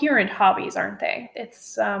coherent hobbies, aren't they?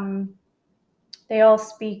 It's they all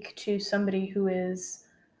speak to somebody who is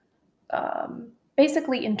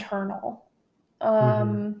basically internal.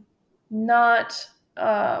 Not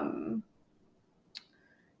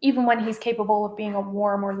even when he's capable of being a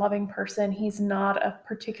warm or loving person, he's not a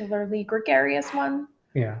particularly gregarious one.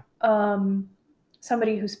 Yeah.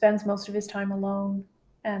 Somebody who spends most of his time alone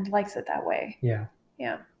and likes it that way. Yeah.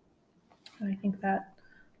 Yeah. And I think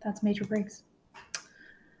that's Major Briggs.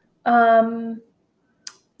 The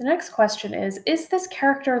next question is this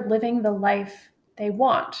character living the life they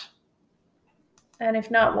want? And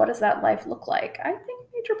if not, what does that life look like? I think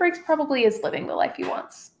Major Briggs probably is living the life he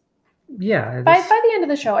wants. Yeah. By the end of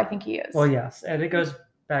the show, I think he is. Well, yes. And it goes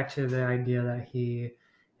back to the idea that he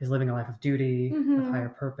is living a life of duty, of higher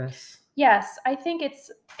purpose. Yes. I think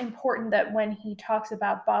it's important that when he talks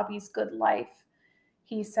about Bobby's good life,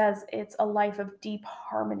 he says it's a life of deep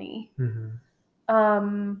harmony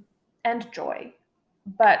and joy.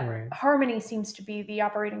 But harmony seems to be the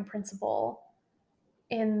operating principle,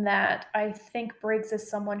 in that I think Briggs is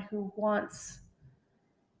someone who wants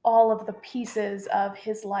all of the pieces of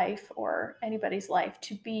his life or anybody's life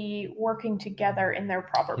to be working together in their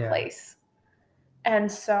proper place.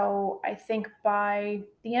 And so I think by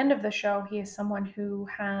the end of the show, he is someone who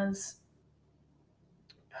has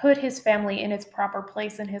put his family in its proper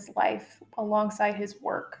place in his life alongside his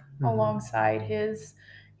work, alongside his,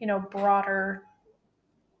 broader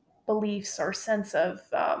beliefs or sense of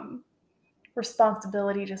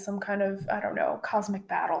responsibility to some kind of, I don't know, cosmic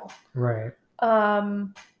battle. Right.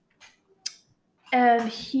 And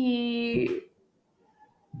he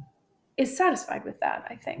is satisfied with that,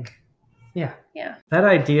 I think. Yeah. Yeah. That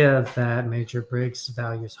idea that Major Briggs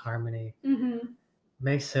values harmony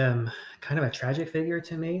makes him kind of a tragic figure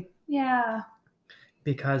to me. Yeah.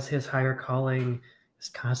 Because his higher calling is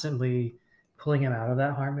constantly pulling him out of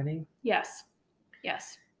that harmony. Yes.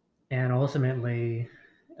 Yes. And ultimately,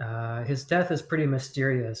 his death is pretty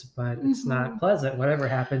mysterious, but it's not pleasant. Whatever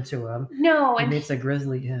happened to him, no, he meets a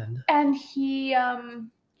grisly end. And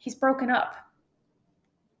he's broken up.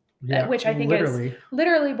 Yeah, which I think is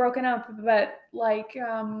literally broken up, but like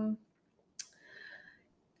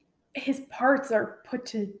his parts are put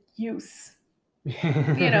to use.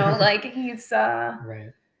 Like he's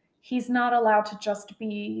right. He's not allowed to just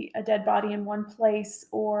be a dead body in one place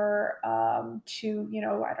or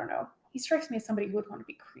to, I don't know. He strikes me as somebody who would want to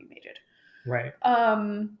be cremated. Right.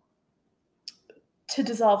 To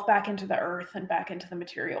dissolve back into the earth and back into the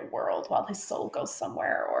material world while his soul goes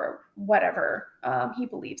somewhere or whatever he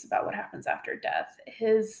believes about what happens after death.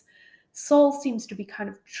 His soul seems to be kind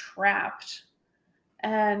of trapped,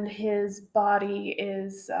 and his body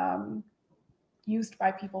is used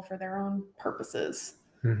by people for their own purposes.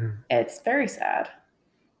 It's very sad.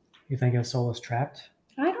 You think his soul is trapped?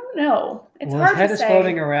 I don't know. It's hard to say. His head is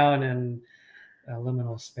floating around in a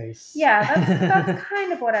liminal space. Yeah, that's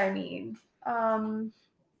kind of what I mean.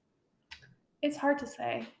 It's hard to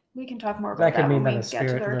say. We can talk more about that when we get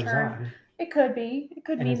to the return. It could be. It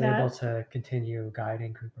could mean that. And is able to continue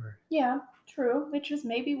guiding Cooper. Yeah, true. Which is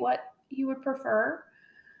maybe what you would prefer.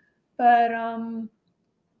 But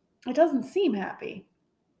it doesn't seem happy.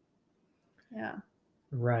 Yeah.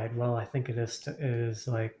 Right. Well, I think it is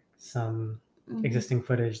like some existing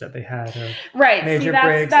footage that they had of Major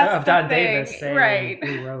Briggs of Don Davis saying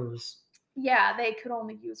Blue Rose. Yeah, they could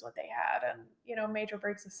only use what they had, and Major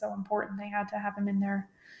Briggs is so important. They had to have him in there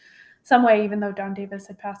some way, even though Don Davis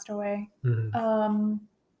had passed away.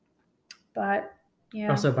 But yeah.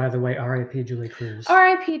 Also, by the way, R.I.P. Julie Cruz.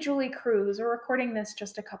 R.I.P. Julie Cruz. We're recording this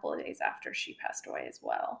just a couple of days after she passed away as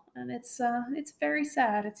well, and it's very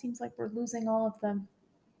sad. It seems like we're losing all of them.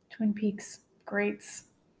 Twin Peaks greats.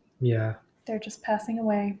 Yeah. They're just passing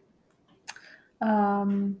away.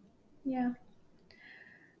 Yeah.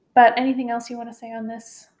 But anything else you want to say on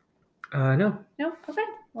this? No. No? Okay.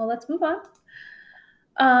 Well, let's move on.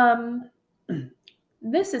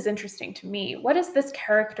 This is interesting to me. What is this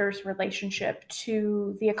character's relationship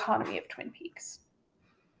to the economy of Twin Peaks?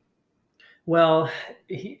 Well,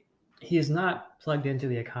 he is not plugged into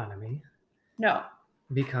the economy. No.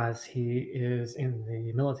 Because he is in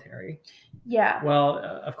the military. Yeah. Well,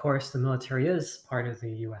 of course, the military is part of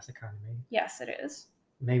the U.S. economy. Yes, it is.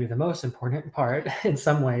 Maybe the most important part in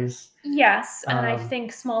some ways. Yes, and I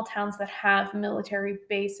think small towns that have military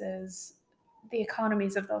bases, the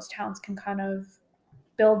economies of those towns can kind of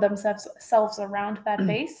build themselves around that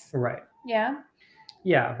base. Right. Yeah.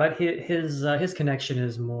 Yeah, but his connection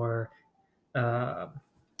is more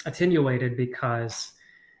attenuated because,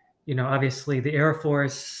 obviously the Air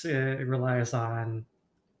Force relies on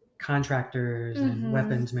contractors and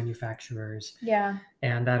weapons manufacturers. Yeah.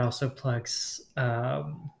 And that also plugs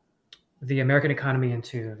the American economy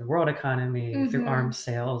into the world economy through arms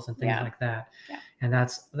sales and things like that. Yeah. And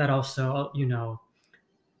that also,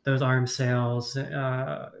 those arms sales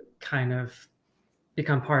kind of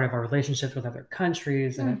become part of our relationships with other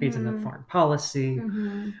countries, and it feeds into foreign policy.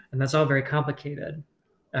 And that's all very complicated.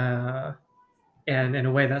 And in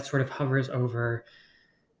a way that sort of hovers over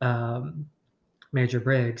Major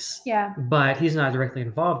Briggs. Yeah. But he's not directly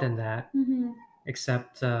involved in that,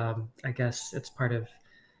 except I guess it's part of,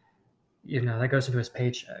 that goes into his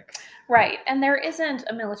paycheck. Right. And there isn't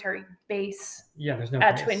a military base there's no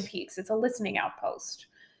at base. Twin Peaks. It's a listening outpost.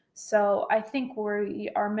 So I think we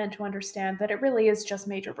are meant to understand that it really is just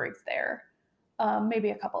Major Briggs there. Maybe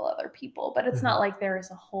a couple other people, but it's not like there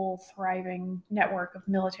is a whole thriving network of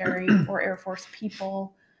military or Air Force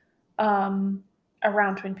people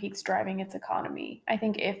around Twin Peaks driving its economy. I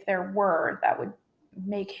think if there were, that would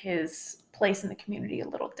make his place in the community a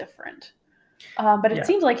little different. But it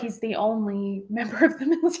seems like he's the only member of the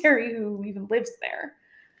military who even lives there.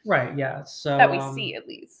 Right, yeah. So that we see, at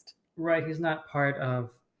least. Right, he's not part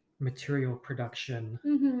of material production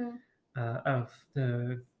of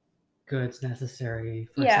the goods necessary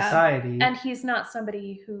for society. And he's not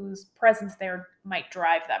somebody whose presence there might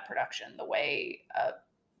drive that production the way a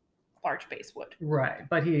large base would. Right,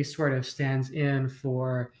 but he sort of stands in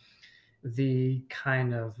for the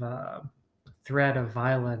kind of threat of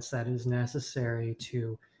violence that is necessary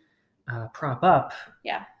to prop up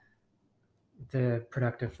the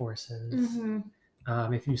productive forces.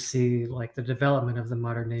 Mm-hmm. If you see like the development of the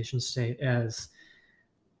modern nation state as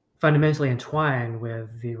fundamentally entwined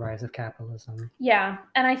with the rise of capitalism. Yeah,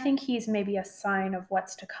 and I think he's maybe a sign of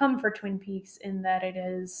what's to come for Twin Peaks in that it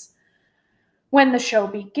is, when the show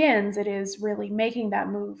begins, it is really making that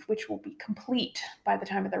move, which will be complete by the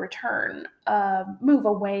time of the return, move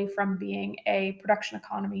away from being a production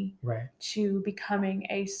economy to becoming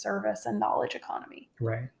a service and knowledge economy.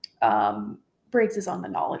 Right. Briggs is on the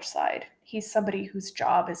knowledge side. He's somebody whose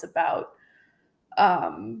job is about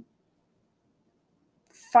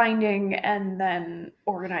finding and then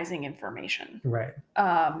organizing information. Right.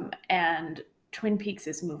 And Twin Peaks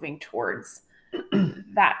is moving towards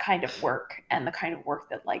that kind of work and the kind of work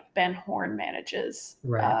that like Ben Horne manages.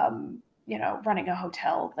 Right. Running a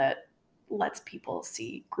hotel that lets people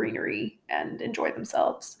see greenery and enjoy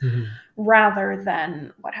themselves, rather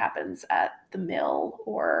than what happens at the mill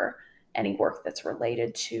or any work that's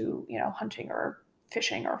related to, hunting or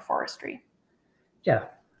fishing or forestry. Yeah.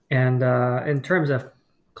 And in terms of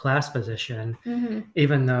class position,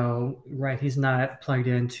 even though he's not plugged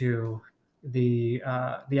into the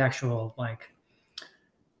actual like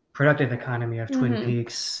productive economy of Twin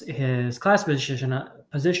Peaks, his class position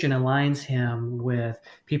aligns him with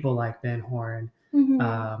people like Ben Horne,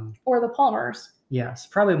 or the Palmers. Yes,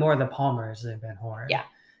 probably more the Palmers than Ben Horne. Yeah,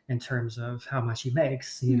 in terms of how much he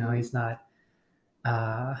makes. He's not.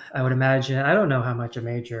 I would imagine. I don't know how much a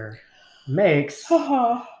major makes.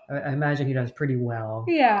 I imagine he does pretty well.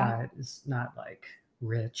 Yeah. But it's not like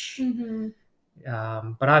rich.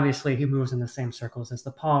 But obviously he moves in the same circles as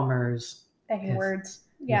the Palmers. The Haywards.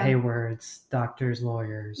 The Haywards, doctors,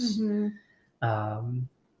 lawyers.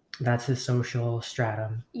 That's his social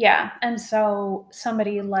stratum. Yeah. And so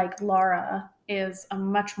somebody like Laura is a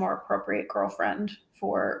much more appropriate girlfriend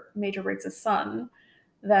for Major Briggs' son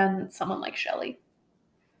than someone like Shelley.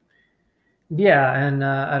 Yeah, and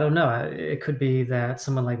I don't know. It could be that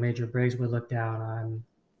someone like Major Briggs would look down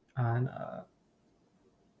on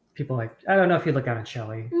people like, I don't know if he'd look down on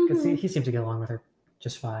Shelley, because he seems to get along with her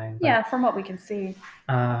just fine. But, yeah, from what we can see.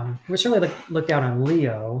 He would certainly look down on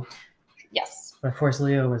Leo. Yes. But of course,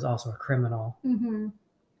 Leo was also a criminal.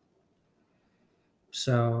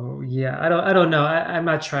 So yeah, I don't know. I'm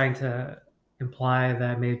not trying to imply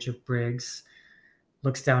that Major Briggs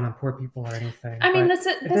looks down on poor people or anything. I mean, this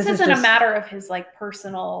isn't a matter of his like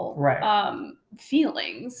personal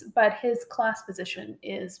feelings, but his class position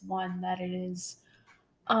is one that it is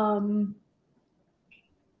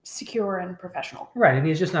secure and professional. Right, and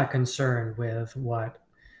he's just not concerned with what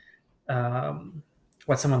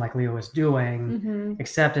someone like Leo is doing,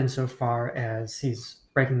 except insofar as he's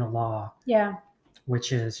breaking the law. Yeah.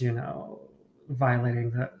 Which is,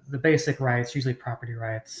 violating the basic rights, usually property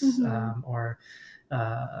rights, or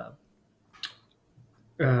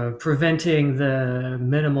preventing the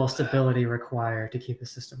minimal stability required to keep the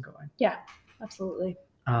system going. Yeah, absolutely.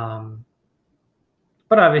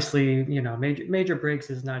 But obviously, Major Briggs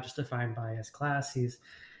is not just defined by his class. He's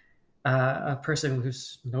a person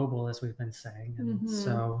who's noble, as we've been saying. And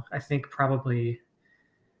so I think probably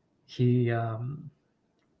he,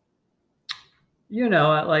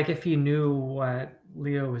 like if he knew what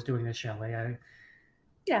Leo was doing to Shelley, I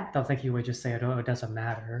don't think he would just say, "Oh, it doesn't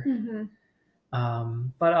matter."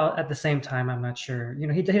 But at the same time, I'm not sure.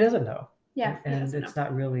 He doesn't know. Yeah, and it's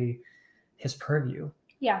not really his purview.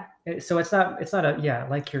 Yeah. So it's not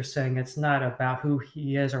like you're saying, it's not about who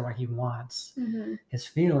he is or what he wants, his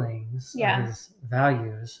feelings, or his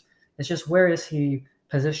values. It's just, where is he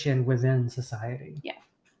positioned within society? Yeah.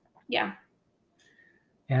 Yeah.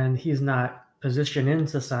 And he's not positioned in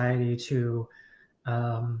society to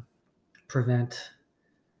prevent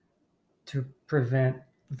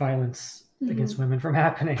violence against women from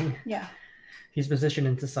happening. Yeah. He's positioned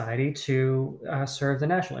in society to serve the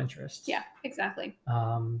national interests. Yeah, exactly.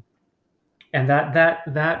 And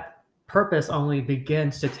that purpose only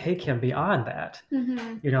begins to take him beyond that.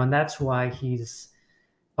 And that's why he's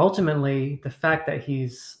ultimately, the fact that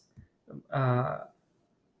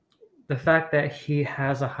he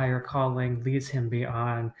has a higher calling leads him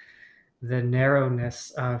beyond the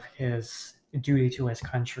narrowness of his duty to his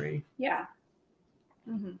country. Yeah.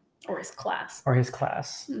 Or his class.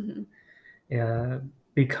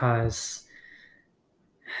 Because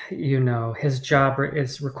his job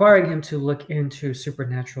is requiring him to look into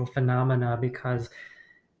supernatural phenomena because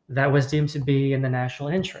that was deemed to be in the national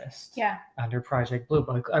interest. Yeah. Under Project Blue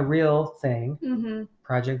Book, a real thing. Mm-hmm.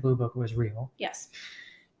 Project Blue Book was real. Yes.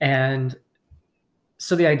 And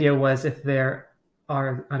so the idea was, if there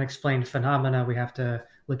are unexplained phenomena, we have to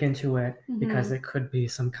look into it because it could be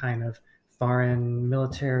some kind of foreign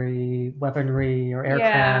military weaponry or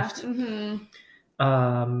aircraft. Yeah.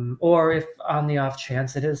 Or if on the off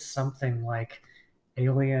chance it is something like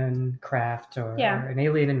alien craft or an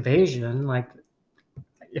alien invasion, like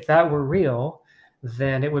if that were real,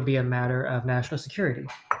 then it would be a matter of national security.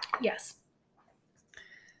 Yes.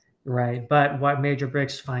 Right. But what Major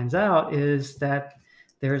Briggs finds out is that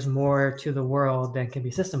there's more to the world than can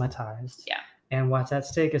be systematized. Yeah. And what's at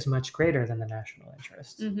stake is much greater than the national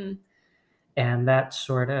interest. Mm-hmm. And that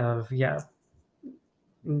sort of,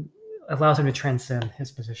 allows him to transcend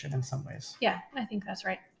his position in some ways. Yeah, I think that's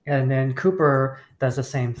right. And then Cooper does the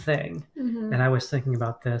same thing. Mm-hmm. And I was thinking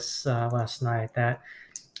about this last night, that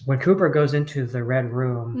when Cooper goes into the Red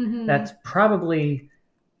Room, that's probably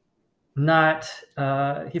not,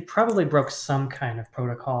 he probably broke some kind of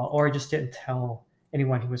protocol, or just didn't tell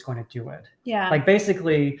anyone he was going to do it. Yeah. Like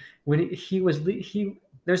basically, when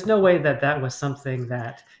there's no way that was something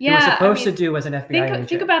that he was supposed to do as an FBI agent.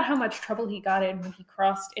 Think about how much trouble he got in when he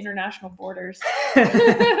crossed international borders.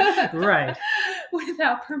 Right.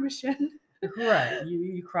 Without permission. Right.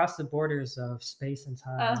 You cross the borders of space and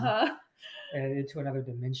time and into another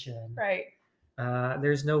dimension. Right.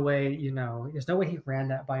 There's no way, there's no way he ran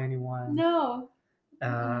that by anyone. No.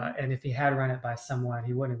 And if he had run it by someone,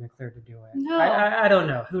 he wouldn't have been cleared to do it. No. I don't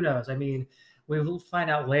know. Who knows? I mean, we will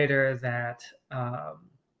find out later that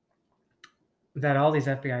that all these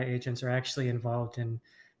FBI agents are actually involved in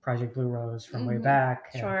Project Blue Rose from way back.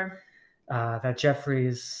 Sure. And, that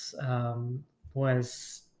Jeffries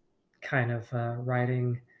was kind of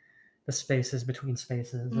writing the spaces between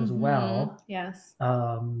spaces as well. Yes.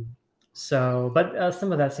 So, but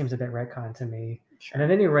some of that seems a bit retcon to me. Sure. And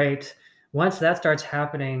at any rate, once that starts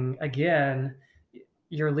happening again,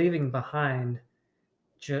 you're leaving behind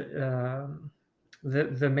the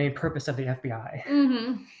main purpose of the FBI.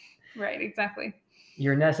 Mm-hmm. Right, exactly.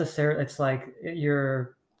 You're necessary. It's like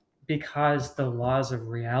because the laws of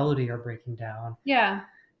reality are breaking down. Yeah.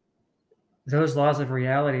 Those laws of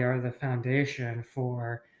reality are the foundation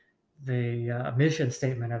for the mission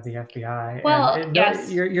statement of the FBI. Well, yes.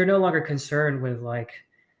 You're no longer concerned with like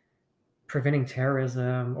preventing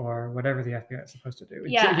terrorism or whatever the FBI is supposed to do.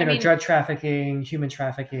 Yeah, drug trafficking, human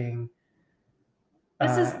trafficking.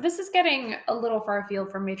 This is getting a little far afield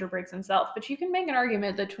from Major Briggs himself, but you can make an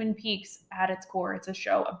argument that Twin Peaks, at its core, it's a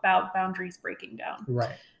show about boundaries breaking down.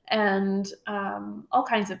 Right. And all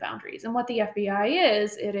kinds of boundaries. And what the FBI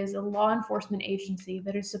is, it is a law enforcement agency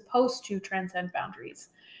that is supposed to transcend boundaries,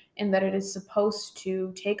 in that it is supposed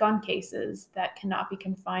to take on cases that cannot be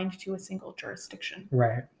confined to a single jurisdiction.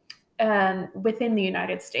 Right. And within the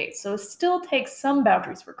United States. So it still takes some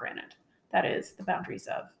boundaries for granted. That is the boundaries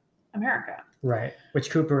of America. Right. Which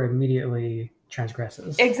Cooper immediately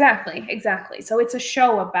transgresses. Exactly. So it's a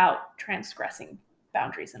show about transgressing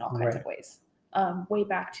boundaries in all kinds of ways. Way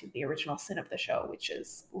back to the original sin of the show, which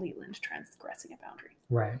is Leland transgressing a boundary.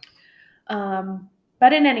 Right.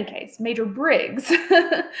 But in any case, Major Briggs,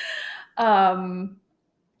 I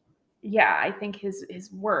think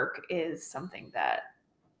his work is something that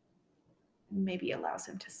maybe allows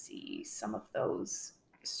him to see some of those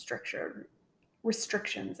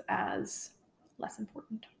restrictions as less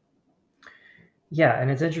important. Yeah,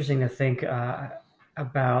 and it's interesting to think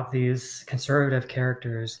about these conservative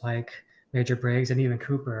characters like Major Briggs and even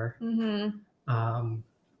Cooper, how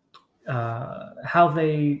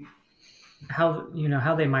they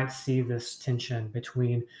might see this tension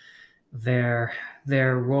between their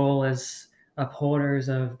role as upholders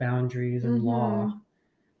of boundaries and law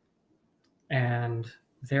and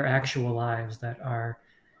their actual lives that are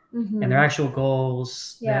and their actual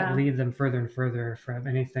goals that lead them further and further from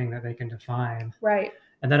anything that they can define. Right.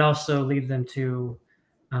 And that also lead them to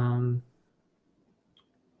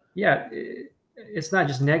it's not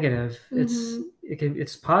just negative.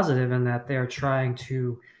 It's positive in that they're trying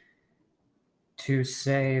to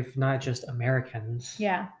save not just Americans.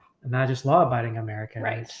 Yeah. Not just law-abiding Americans.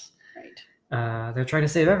 Right. They're trying to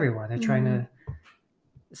save everyone. They're trying to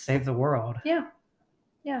save the world. Yeah.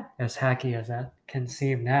 Yeah. As hacky as that can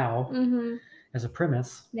seem now as a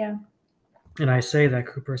premise. Yeah. And I say that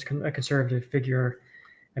Cooper is a conservative figure.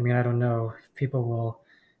 I mean, I don't know if people will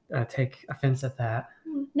take offense at that.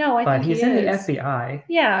 No, I think he's in the FBI.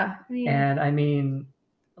 Yeah. I mean,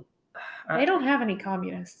 they don't have any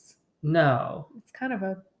communists. No. It's kind of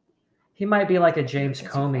a he might be like a James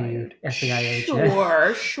Comey FBI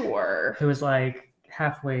agent. Sure. Who was like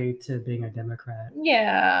halfway to being a Democrat.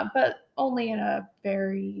 Yeah, but only in a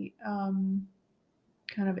very kind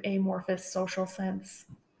of amorphous social sense.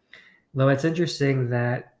 Though it's interesting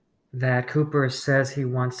that Cooper says he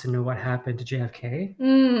wants to know what happened to JFK.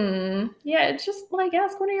 Yeah, it's just like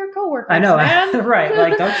ask one of your coworkers. I know, man. right?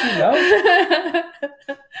 Like, don't you know?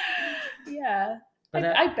 Yeah,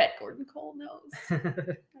 I bet Gordon Cole knows. I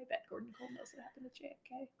bet Gordon Cole knows what happened to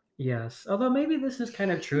JFK. Yes, although maybe this is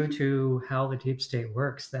kind of true to how the deep state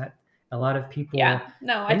works. That a lot of people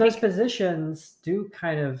in those positions do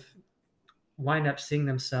kind of wind up seeing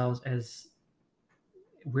themselves as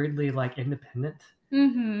weirdly like independent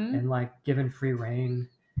and like given free reign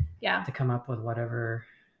to come up with whatever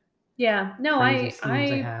I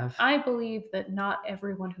believe that not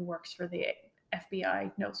everyone who works for the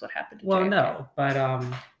FBI knows what happened to JFK. No, but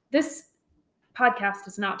this podcast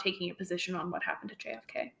is not taking a position on what happened to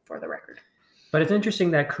JFK, for the record. But it's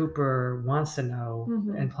interesting that Cooper wants to know,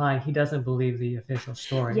 implying he doesn't believe the official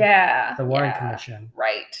story. Yeah. The Warren Commission.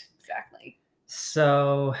 Right. Exactly.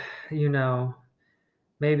 So,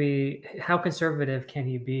 maybe how conservative can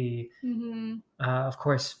he be? Of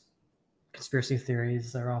course, conspiracy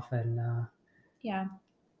theories are often,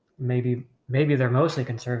 maybe they're mostly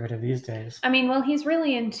conservative these days. I mean, well, he's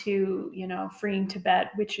really into, freeing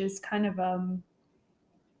Tibet, which is kind of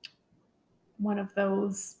one of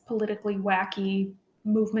those politically wacky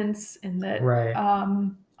movements in that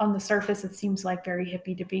on the surface it seems like very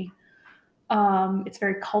hippy-dippy. It's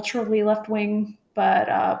very culturally left-wing,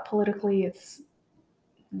 but politically it's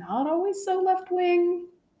not always so left-wing.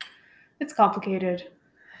 It's complicated.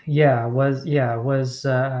 Was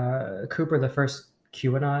Cooper the first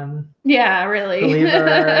QAnon? Yeah, really. Believer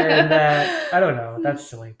in that? I don't know. That's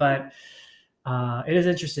silly, but it is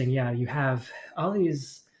interesting. Yeah, you have all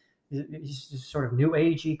these sort of new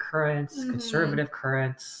agey currents, conservative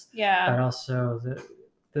currents. Yeah. But also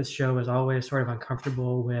this show is always sort of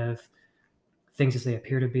uncomfortable with things as they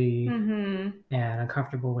appear to be, and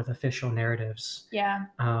uncomfortable with official narratives. Yeah.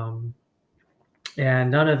 And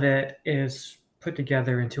none of it is put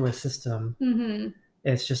together into a system.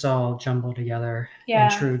 It's just all jumbled together in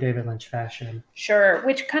true David Lynch fashion. Sure,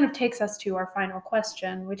 which kind of takes us to our final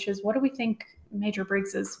question, which is, what do we think Major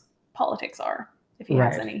Briggs's politics are, if he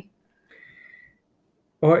has any?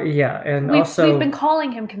 And we've been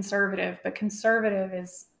calling him conservative, but conservative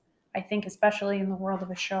is, I think, especially in the world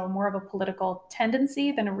of a show, more of a political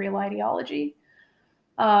tendency than a real ideology.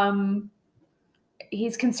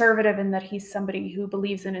 He's conservative in that he's somebody who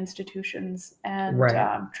believes in institutions and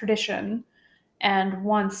tradition and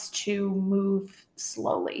wants to move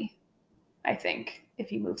slowly, I think, if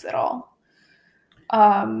he moves at all.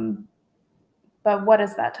 But what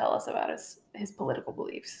does that tell us about his political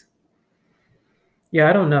beliefs? Yeah,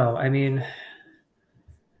 I don't know. I mean,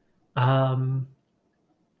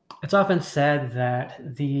 it's often said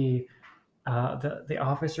that the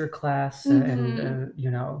officer class and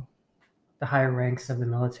the higher ranks of the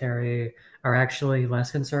military are actually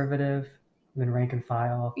less conservative than rank and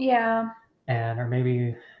file. Yeah. And are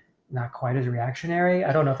maybe not quite as reactionary.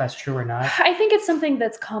 I don't know if that's true or not. I think it's something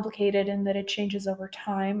that's complicated in that it changes over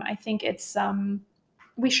time. I think it's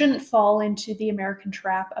we shouldn't fall into the American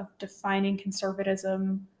trap of defining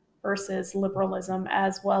conservatism versus liberalism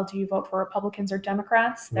as, well, do you vote for Republicans or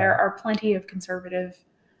Democrats? Right. There are plenty of conservative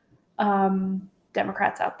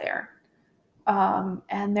Democrats out there.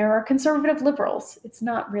 And there are conservative liberals. It's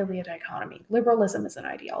not really a dichotomy. Liberalism is an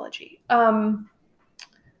ideology.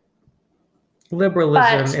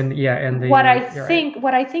 Liberalism what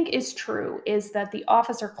I think is true is that the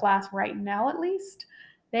officer class right now, at least,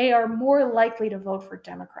 they are more likely to vote for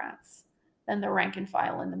Democrats than the rank and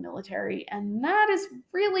file in the military, and that is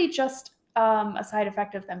really just a side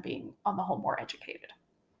effect of them being, on the whole, more educated.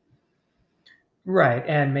 Right,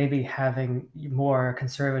 and maybe having more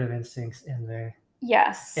conservative instincts in the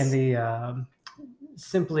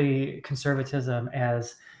simply conservatism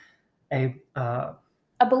as a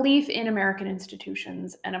belief in American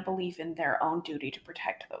institutions and a belief in their own duty to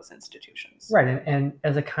protect those institutions. Right, and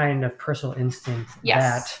as a kind of personal instinct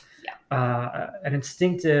that an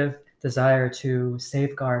instinctive desire to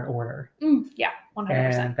safeguard order. 100%.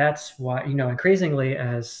 And that's why, increasingly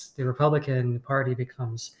as the Republican Party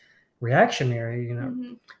becomes reactionary,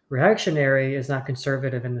 reactionary is not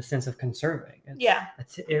conservative in the sense of conserving.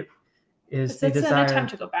 It's an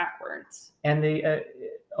attempt to go backwards. And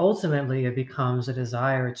ultimately it becomes a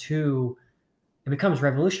desire it becomes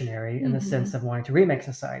revolutionary in the sense of wanting to remake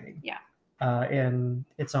society in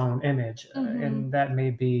its own image. And that may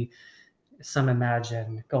be some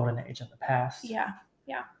imagined golden age of the past.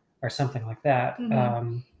 or something like that.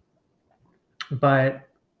 But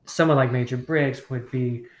someone like Major Briggs would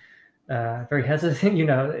be very hesitant,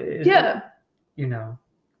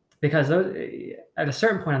 because at a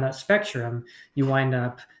certain point on that spectrum, you wind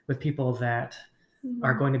up with people that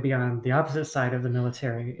are going to be on the opposite side of the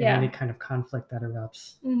military in any kind of conflict that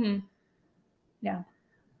erupts. Yeah.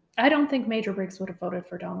 I don't think Major Briggs would have voted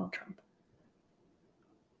for Donald Trump.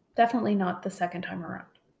 Definitely not the second time around.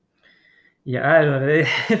 Yeah, I don't know.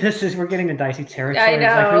 We're getting to dicey territory. I know.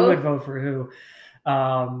 It's like, who would vote for who?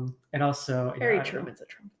 And also, Harry Truman's a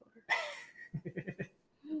Trump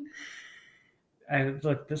voter.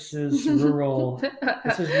 Look, this is rural.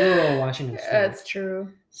 This is rural Washington State. That's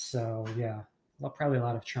true. So yeah, probably a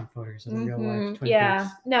lot of Trump voters in real life. Yeah.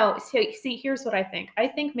 No. See, here's what I think. I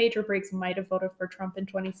think Major Briggs might have voted for Trump in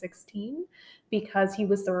 2016 because he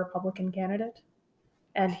was the Republican candidate,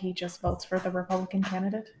 and he just votes for the Republican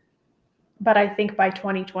candidate. But I think by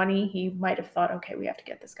 2020, he might have thought, okay, we have to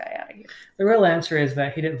get this guy out of here. The real answer is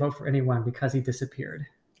that he didn't vote for anyone because he disappeared.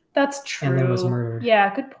 That's true. And then was murdered.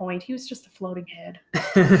 Yeah, good point. He was just a floating head.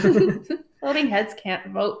 Floating heads can't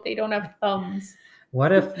vote. They don't have thumbs.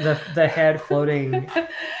 What if the head floating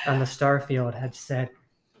on the starfield had said,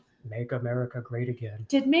 "Make America great again"?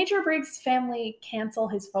 Did Major Briggs' family cancel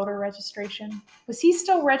his voter registration? Was he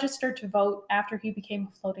still registered to vote after he became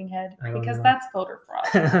a floating head? Because that's voter fraud.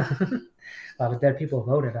 A lot of dead people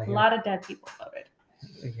voted. A lot of dead people voted.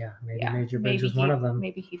 Yeah, Major Briggs was one of them.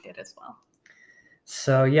 Maybe he did as well.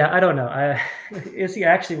 So yeah, I don't know. Is he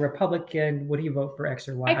actually Republican? Would he vote for X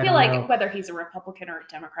or Y? I feel like whether he's a Republican or a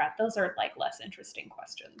Democrat, those are like less interesting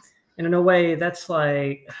questions. And in a way, that's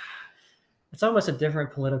like, it's almost a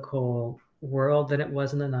different political world than it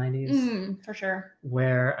was in the 90s. For sure.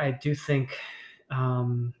 Where I do think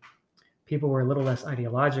people were a little less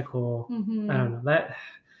ideological. I don't know. That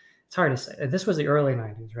it's hard to say. This was the early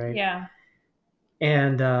 90s, right? Yeah.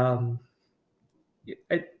 And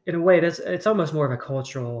in a way, it's almost more of a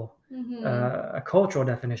cultural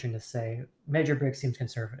definition to say Major Briggs seems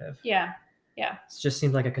conservative. Yeah. It just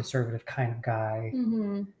seems like a conservative kind of guy.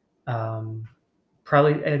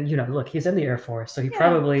 Probably, and look, he's in the Air Force, so he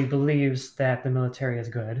probably believes that the military is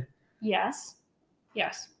good. Yes.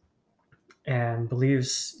 And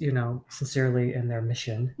believes, sincerely in their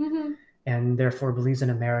mission. And therefore believes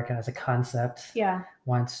in America as a concept. Yeah.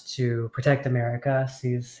 Wants to protect America,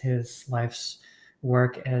 sees his life's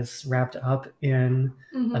work as wrapped up in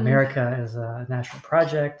America as a national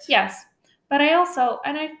project. Yes. But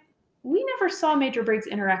we never saw Major Briggs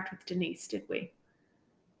interact with Denise, did we?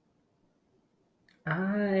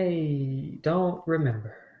 I don't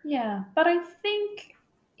remember. Yeah, but I think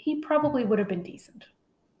he probably would have been decent.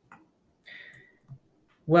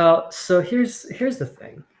 Well, so here's the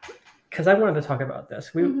thing, because I wanted to talk about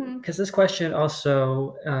this. Because this question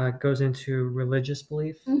also goes into religious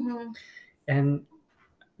belief, and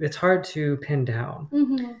it's hard to pin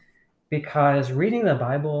down because reading the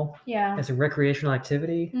Bible as a recreational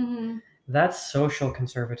activity, that's social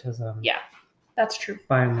conservatism. Yeah, that's true.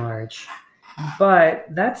 By and large. But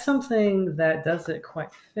that's something that doesn't quite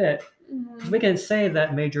fit. Because we can say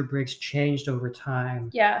that Major Briggs changed over time.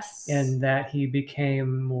 Yes. And that he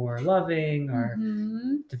became more loving or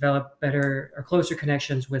developed better or closer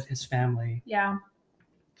connections with his family. Yeah.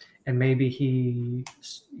 And maybe he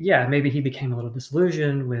became a little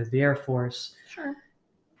disillusioned with the Air Force. Sure.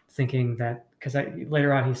 Thinking that, because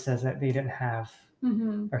later on he says that they didn't have,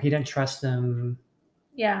 or he didn't trust them.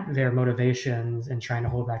 Yeah. Their motivations and trying to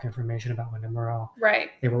hold back information about Windom Earle. Right.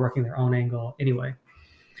 They were working their own angle anyway.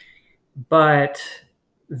 But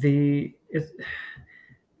this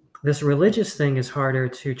religious thing is harder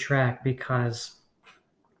to track because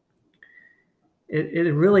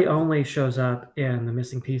it really only shows up in the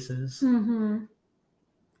missing pieces.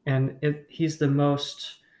 And he's the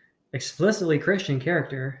most explicitly Christian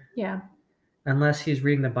character. Yeah. Unless he's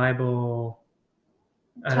reading the Bible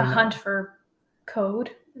to hunt for code.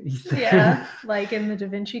 Yeah, like in the Da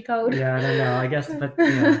Vinci Code. Yeah, I don't know. I guess, but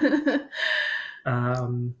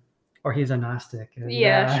or he's a Gnostic. And,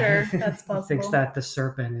 sure, that's possible. Thinks that the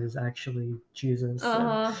serpent is actually Jesus.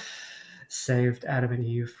 Saved Adam and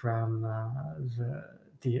Eve from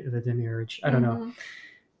the demiurge. I don't know.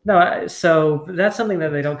 No, so that's something that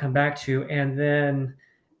they don't come back to, and then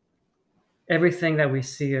everything that we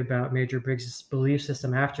see about Major Briggs' belief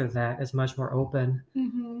system after that is much more open.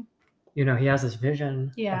 He has this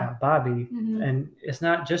vision about Bobby, and it's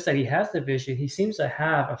not just that he has the vision. He seems to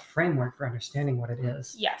have a framework for understanding what it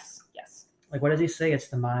is. Yes. Like, what does he say? It's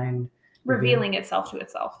the mind revealing itself to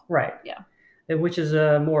itself. Right. Yeah. Which is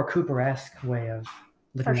a more Cooper-esque way of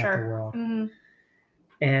looking at the world.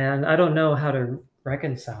 And I don't know how to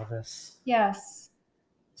reconcile this. Yes.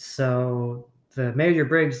 So the Major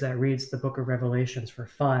Briggs that reads the Book of Revelations for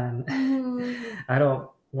fun, I don't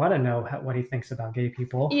want to know what he thinks about gay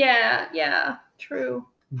people. Yeah, true.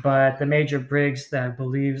 But the Major Briggs that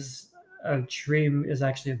believes a dream is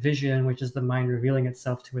actually a vision, which is the mind revealing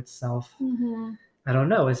itself to itself. I don't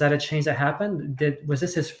know. Is that a change that happened? Was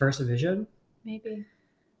this his first vision? Maybe.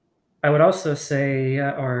 I would also say,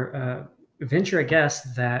 or venture a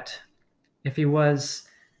guess that if he was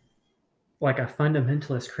like a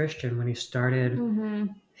fundamentalist Christian when he started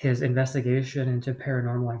his investigation into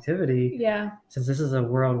paranormal activity, since this is a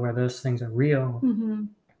world where those things are real,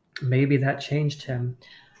 maybe that changed him.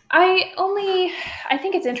 I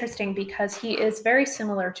think it's interesting because he is very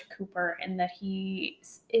similar to Cooper in that he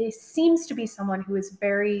seems to be someone who is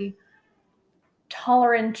very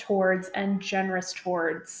tolerant towards and generous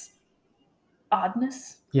towards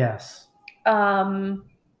oddness. Yes. And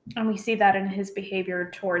we see that in his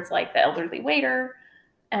behavior towards like the elderly waiter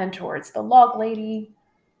and towards the log lady.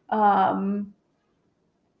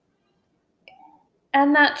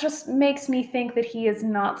 And that just makes me think that he is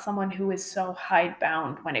not someone who is so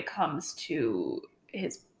hidebound when it comes to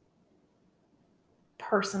his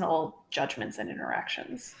personal judgments and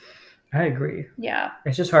interactions. I agree. Yeah.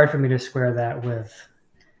 It's just hard for me to square that with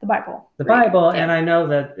the Bible. Yeah. And I know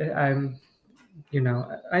that I'm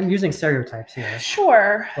using stereotypes here.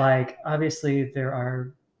 Sure. Like, obviously, there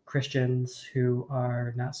are Christians who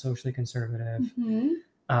are not socially conservative.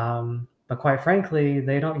 But quite frankly,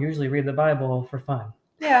 they don't usually read the Bible for fun.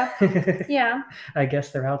 Yeah. Yeah. I guess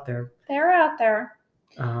they're out there. They're out there.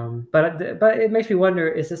 But it makes me wonder,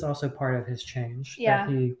 is this also part of his change? Yeah.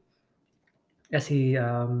 That as he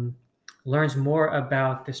learns more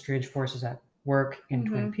about the strange forces at work in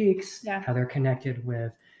Twin Peaks, how they're connected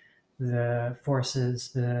with the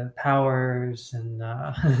forces, the powers, and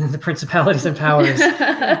the principalities and powers in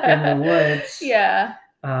the woods. Yeah.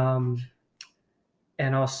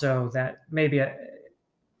 And also that maybe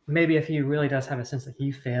if he really does have a sense that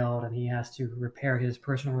he failed and he has to repair his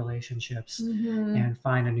personal relationships and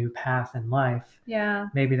find a new path in life,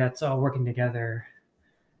 maybe that's all working together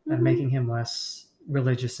and making him less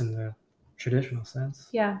religious in the traditional sense.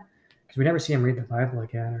 Yeah. Because we never see him read the Bible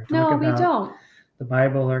again or talk about we don't. the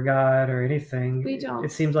Bible or God or anything. We don't.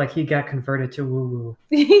 It seems like he got converted to woo-woo.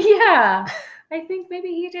 Yeah. I think maybe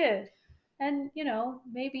he did. And,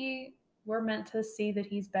 maybe we're meant to see that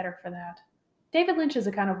he's better for that. David Lynch is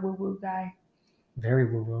a kind of woo-woo guy. Very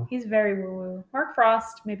woo-woo. He's very woo-woo. Mark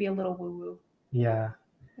Frost, maybe a little woo-woo. Yeah.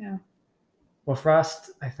 Yeah. Well,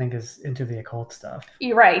 Frost, I think, is into the occult stuff.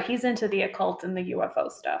 You're right. He's into the occult and the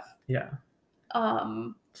UFO stuff. Yeah.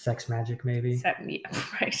 Sex magic, maybe. Yeah,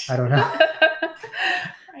 right. I don't know.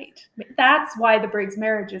 Right. That's why the Briggs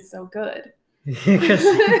marriage is so good.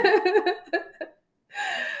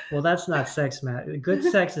 Well, that's not sex magic. Good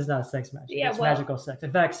sex is not sex magic. Yeah, it's magical sex.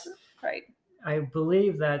 In fact, right. I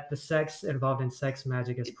believe that the sex involved in sex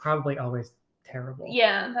magic is probably always terrible.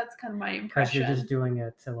 Yeah, that's kind of my impression. Because you're just doing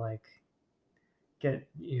it to get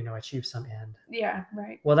achieve some end. Yeah,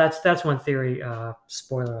 right. Well, that's one theory.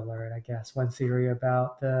 Spoiler alert, I guess. One theory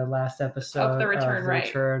about the last episode of the return, right?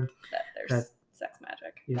 Return, that there's sex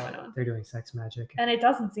magic going on. They're doing sex magic, and it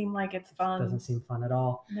doesn't seem like it's fun. It doesn't seem fun at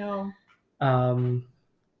all. No.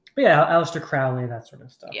 But yeah, Aleister Crowley, that sort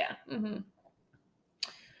of stuff. Yeah.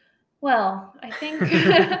 Well, I think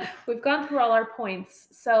we've gone through all our points.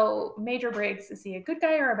 So, Major Briggs, is he a good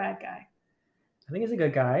guy or a bad guy? I think he's a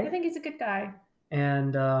good guy. I think he's a good guy.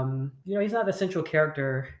 And, he's not the central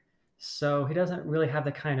character, so he doesn't really have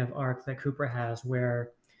the kind of arc that Cooper has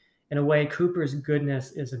where, in a way, Cooper's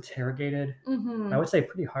goodness is interrogated, I would say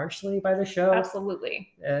pretty harshly by the show. Absolutely.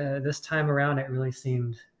 This time around, it really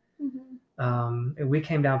seemed... we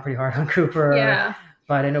came down pretty hard on Cooper. Yeah.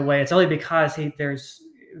 But in a way, it's only because there's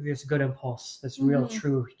this good impulse, this real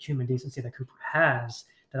true human decency that Cooper has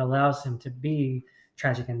that allows him to be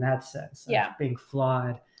tragic in that sense. Yeah. Of being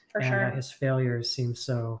flawed. For and sure. That his failures seem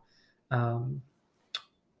so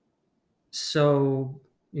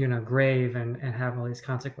grave and have all these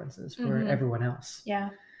consequences for everyone else. Yeah.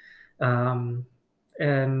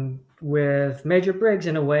 And with Major Briggs,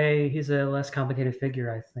 in a way, he's a less complicated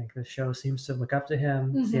figure, I think. The show seems to look up to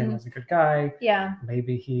him, see him as a good guy. Yeah.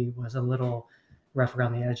 Maybe he was a little rough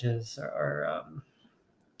around the edges or a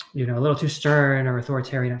little too stern or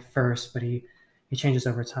authoritarian at first, but he changes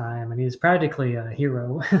over time, and he's practically a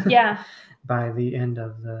hero. Yeah. By the end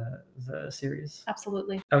of the series.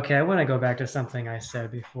 Absolutely. Okay, I want to go back to something I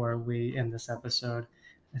said before we end this episode.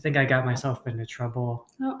 I think I got myself into trouble.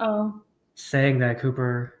 Uh-oh. Saying that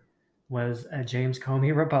Cooper was a James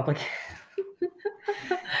Comey Republican.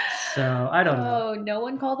 So I don't know. Oh, no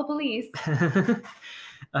one call the police.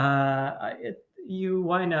 You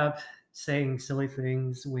wind up saying silly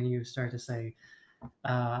things when you start to say,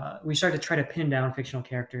 we start to try to pin down fictional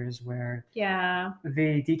characters where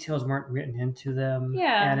the details weren't written into them.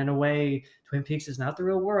 And in a way, Twin Peaks is not the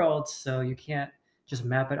real world, so you can't just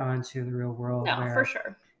map it onto the real world. No, for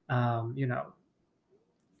sure.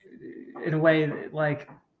 In a way, like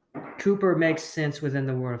Cooper makes sense within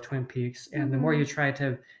the world of Twin Peaks, and the more you try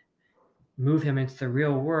to move him into the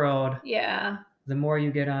real world, the more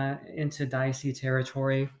you get into dicey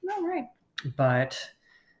territory. Oh, right. But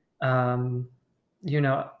to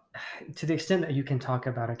the extent that you can talk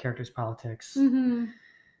about a character's politics,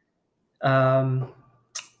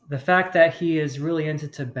 the fact that he is really into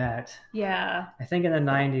Tibet, I think in the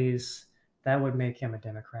 90s, that would make him a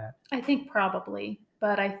Democrat. I think probably,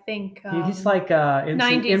 but I think... he's like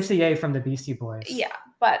MCA from the Beastie Boys. Yeah,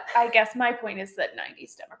 but I guess my point is that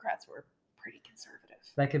 90s Democrats were pretty conservative.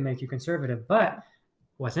 That could make you conservative. But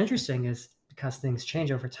what's interesting is because things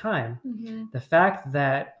change over time, the fact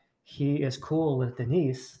that he is cool with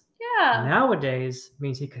Denise nowadays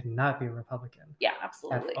means he could not be a Republican. Yeah,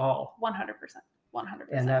 absolutely. At all. 100%. 100%.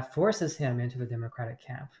 And that forces him into the Democratic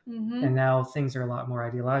camp. And now things are a lot more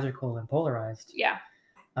ideological and polarized. Yeah.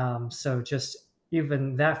 So just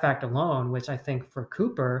even that fact alone, which I think for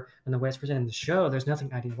Cooper and the way it's presented in the show, there's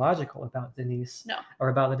nothing ideological about Denise or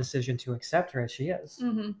about the decision to accept her as she is.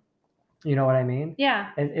 You know what I mean? Yeah.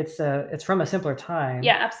 It's from a simpler time.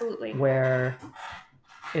 Yeah, absolutely. Where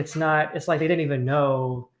it's like they didn't even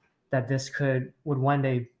know that this would one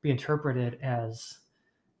day be interpreted as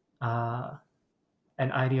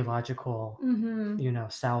an ideological,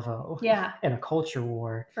 salvo in a culture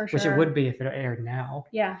war, for sure. Which it would be if it aired now.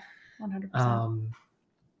 Yeah, 100%.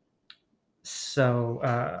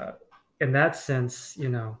 So in that sense,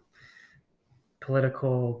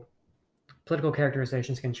 political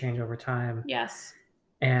characterizations can change over time. Yes.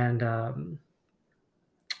 And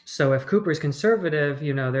so if Cooper is conservative,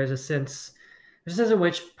 there's a sense in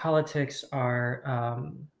which politics are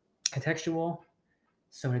contextual.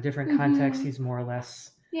 So in a different context, he's more or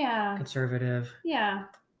less conservative. Yeah.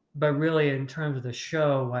 But really, in terms of the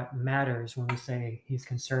show, what matters when we say he's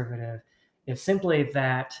conservative is simply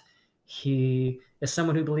that he is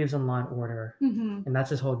someone who believes in law and order. And that's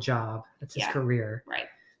his whole job. That's his career. Right.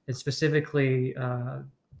 And specifically,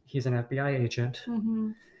 he's an FBI agent.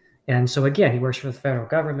 And so, again, he works for the federal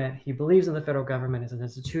government. He believes in the federal government as an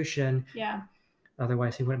institution. Yeah.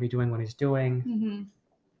 Otherwise, he wouldn't be doing what he's doing.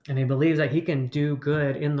 And he believes that he can do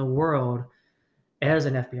good in the world as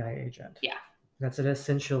an FBI agent. Yeah. That's an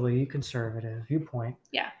essentially conservative viewpoint.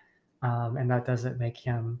 Yeah. And that doesn't make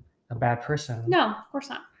him a bad person. No, of course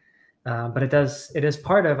not. But it is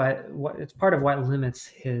part of what limits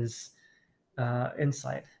his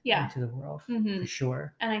insight into the world, for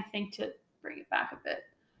sure. And I think to bring it back a bit,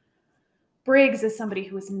 Briggs is somebody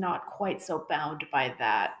who is not quite so bound by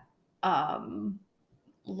that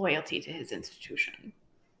loyalty to his institution.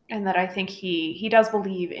 And that I think he does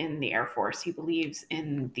believe in the Air Force. He believes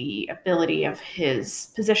in the ability of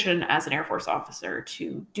his position as an Air Force officer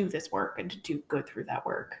to do this work and to do good through that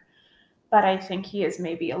work. But I think he is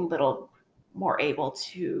maybe a little more able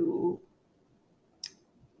to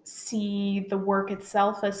see the work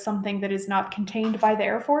itself as something that is not contained by the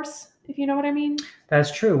Air Force, if you know what I mean.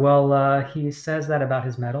 That's true. Well, he says that about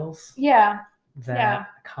his medals. Yeah. That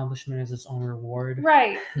accomplishment is its own reward.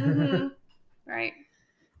 Right. Right.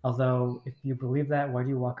 Although, if you believe that, why do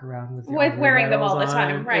you walk around with wearing them all the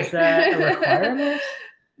time? Right? Is that a requirement?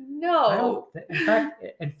 No.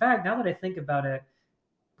 In fact, now that I think about it,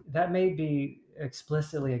 that may be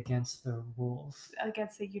explicitly against the rules.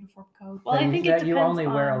 Against the uniform code. Well, I think it depends you only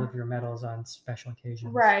wear all of your medals on special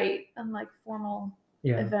occasions, right? And like formal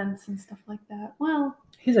events and stuff like that. Well,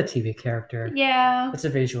 he's a TV character. Yeah. It's a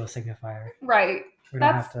visual signifier. Right.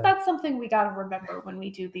 That's something we got to remember when we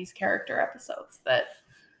do these character episodes, that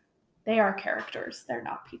they are characters. They're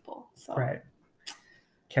not people. So. Right.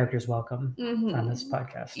 Characters welcome on this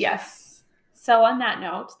podcast. Yes. So on that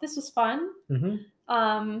note, this was fun.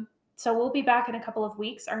 So we'll be back in a couple of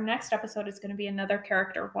weeks. Our next episode is going to be another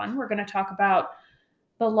character one. We're going to talk about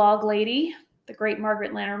the Log Lady, the great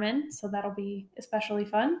Margaret Lanterman. So that'll be especially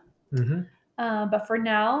fun. But for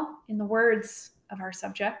now, in the words of our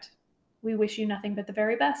subject, we wish you nothing but the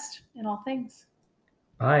very best in all things.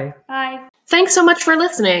 Bye. Bye. Thanks so much for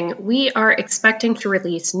listening. We are expecting to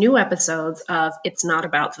release new episodes of It's Not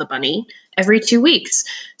About the Bunny every 2 weeks.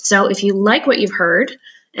 So if you like what you've heard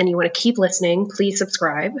and you want to keep listening, please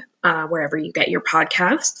subscribe wherever you get your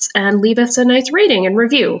podcasts and leave us a nice rating and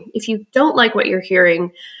review. If you don't like what you're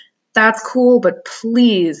hearing, that's cool, but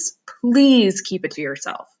please, please keep it to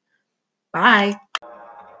yourself. Bye.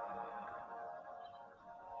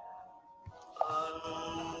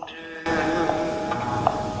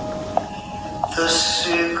 The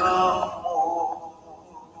sycamore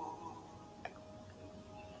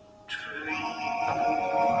tree.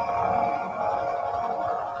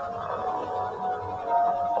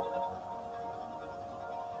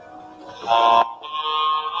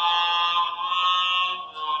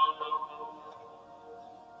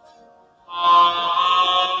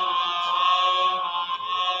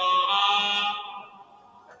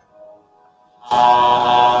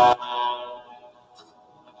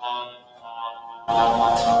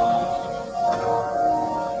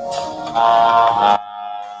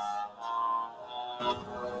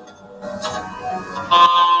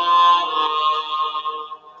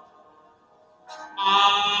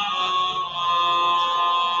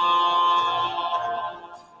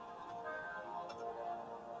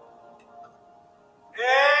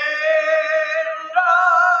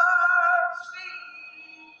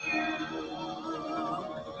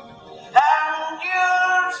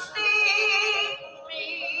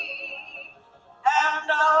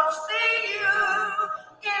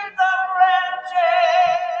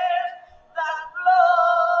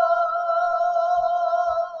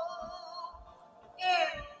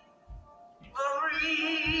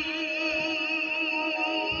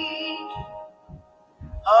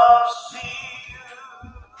 I'll see you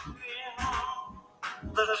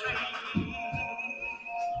in the trees.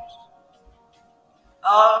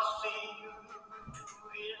 I'll see you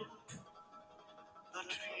in the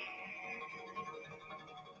trees.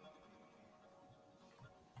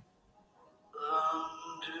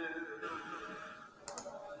 Under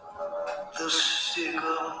the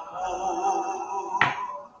sycamore.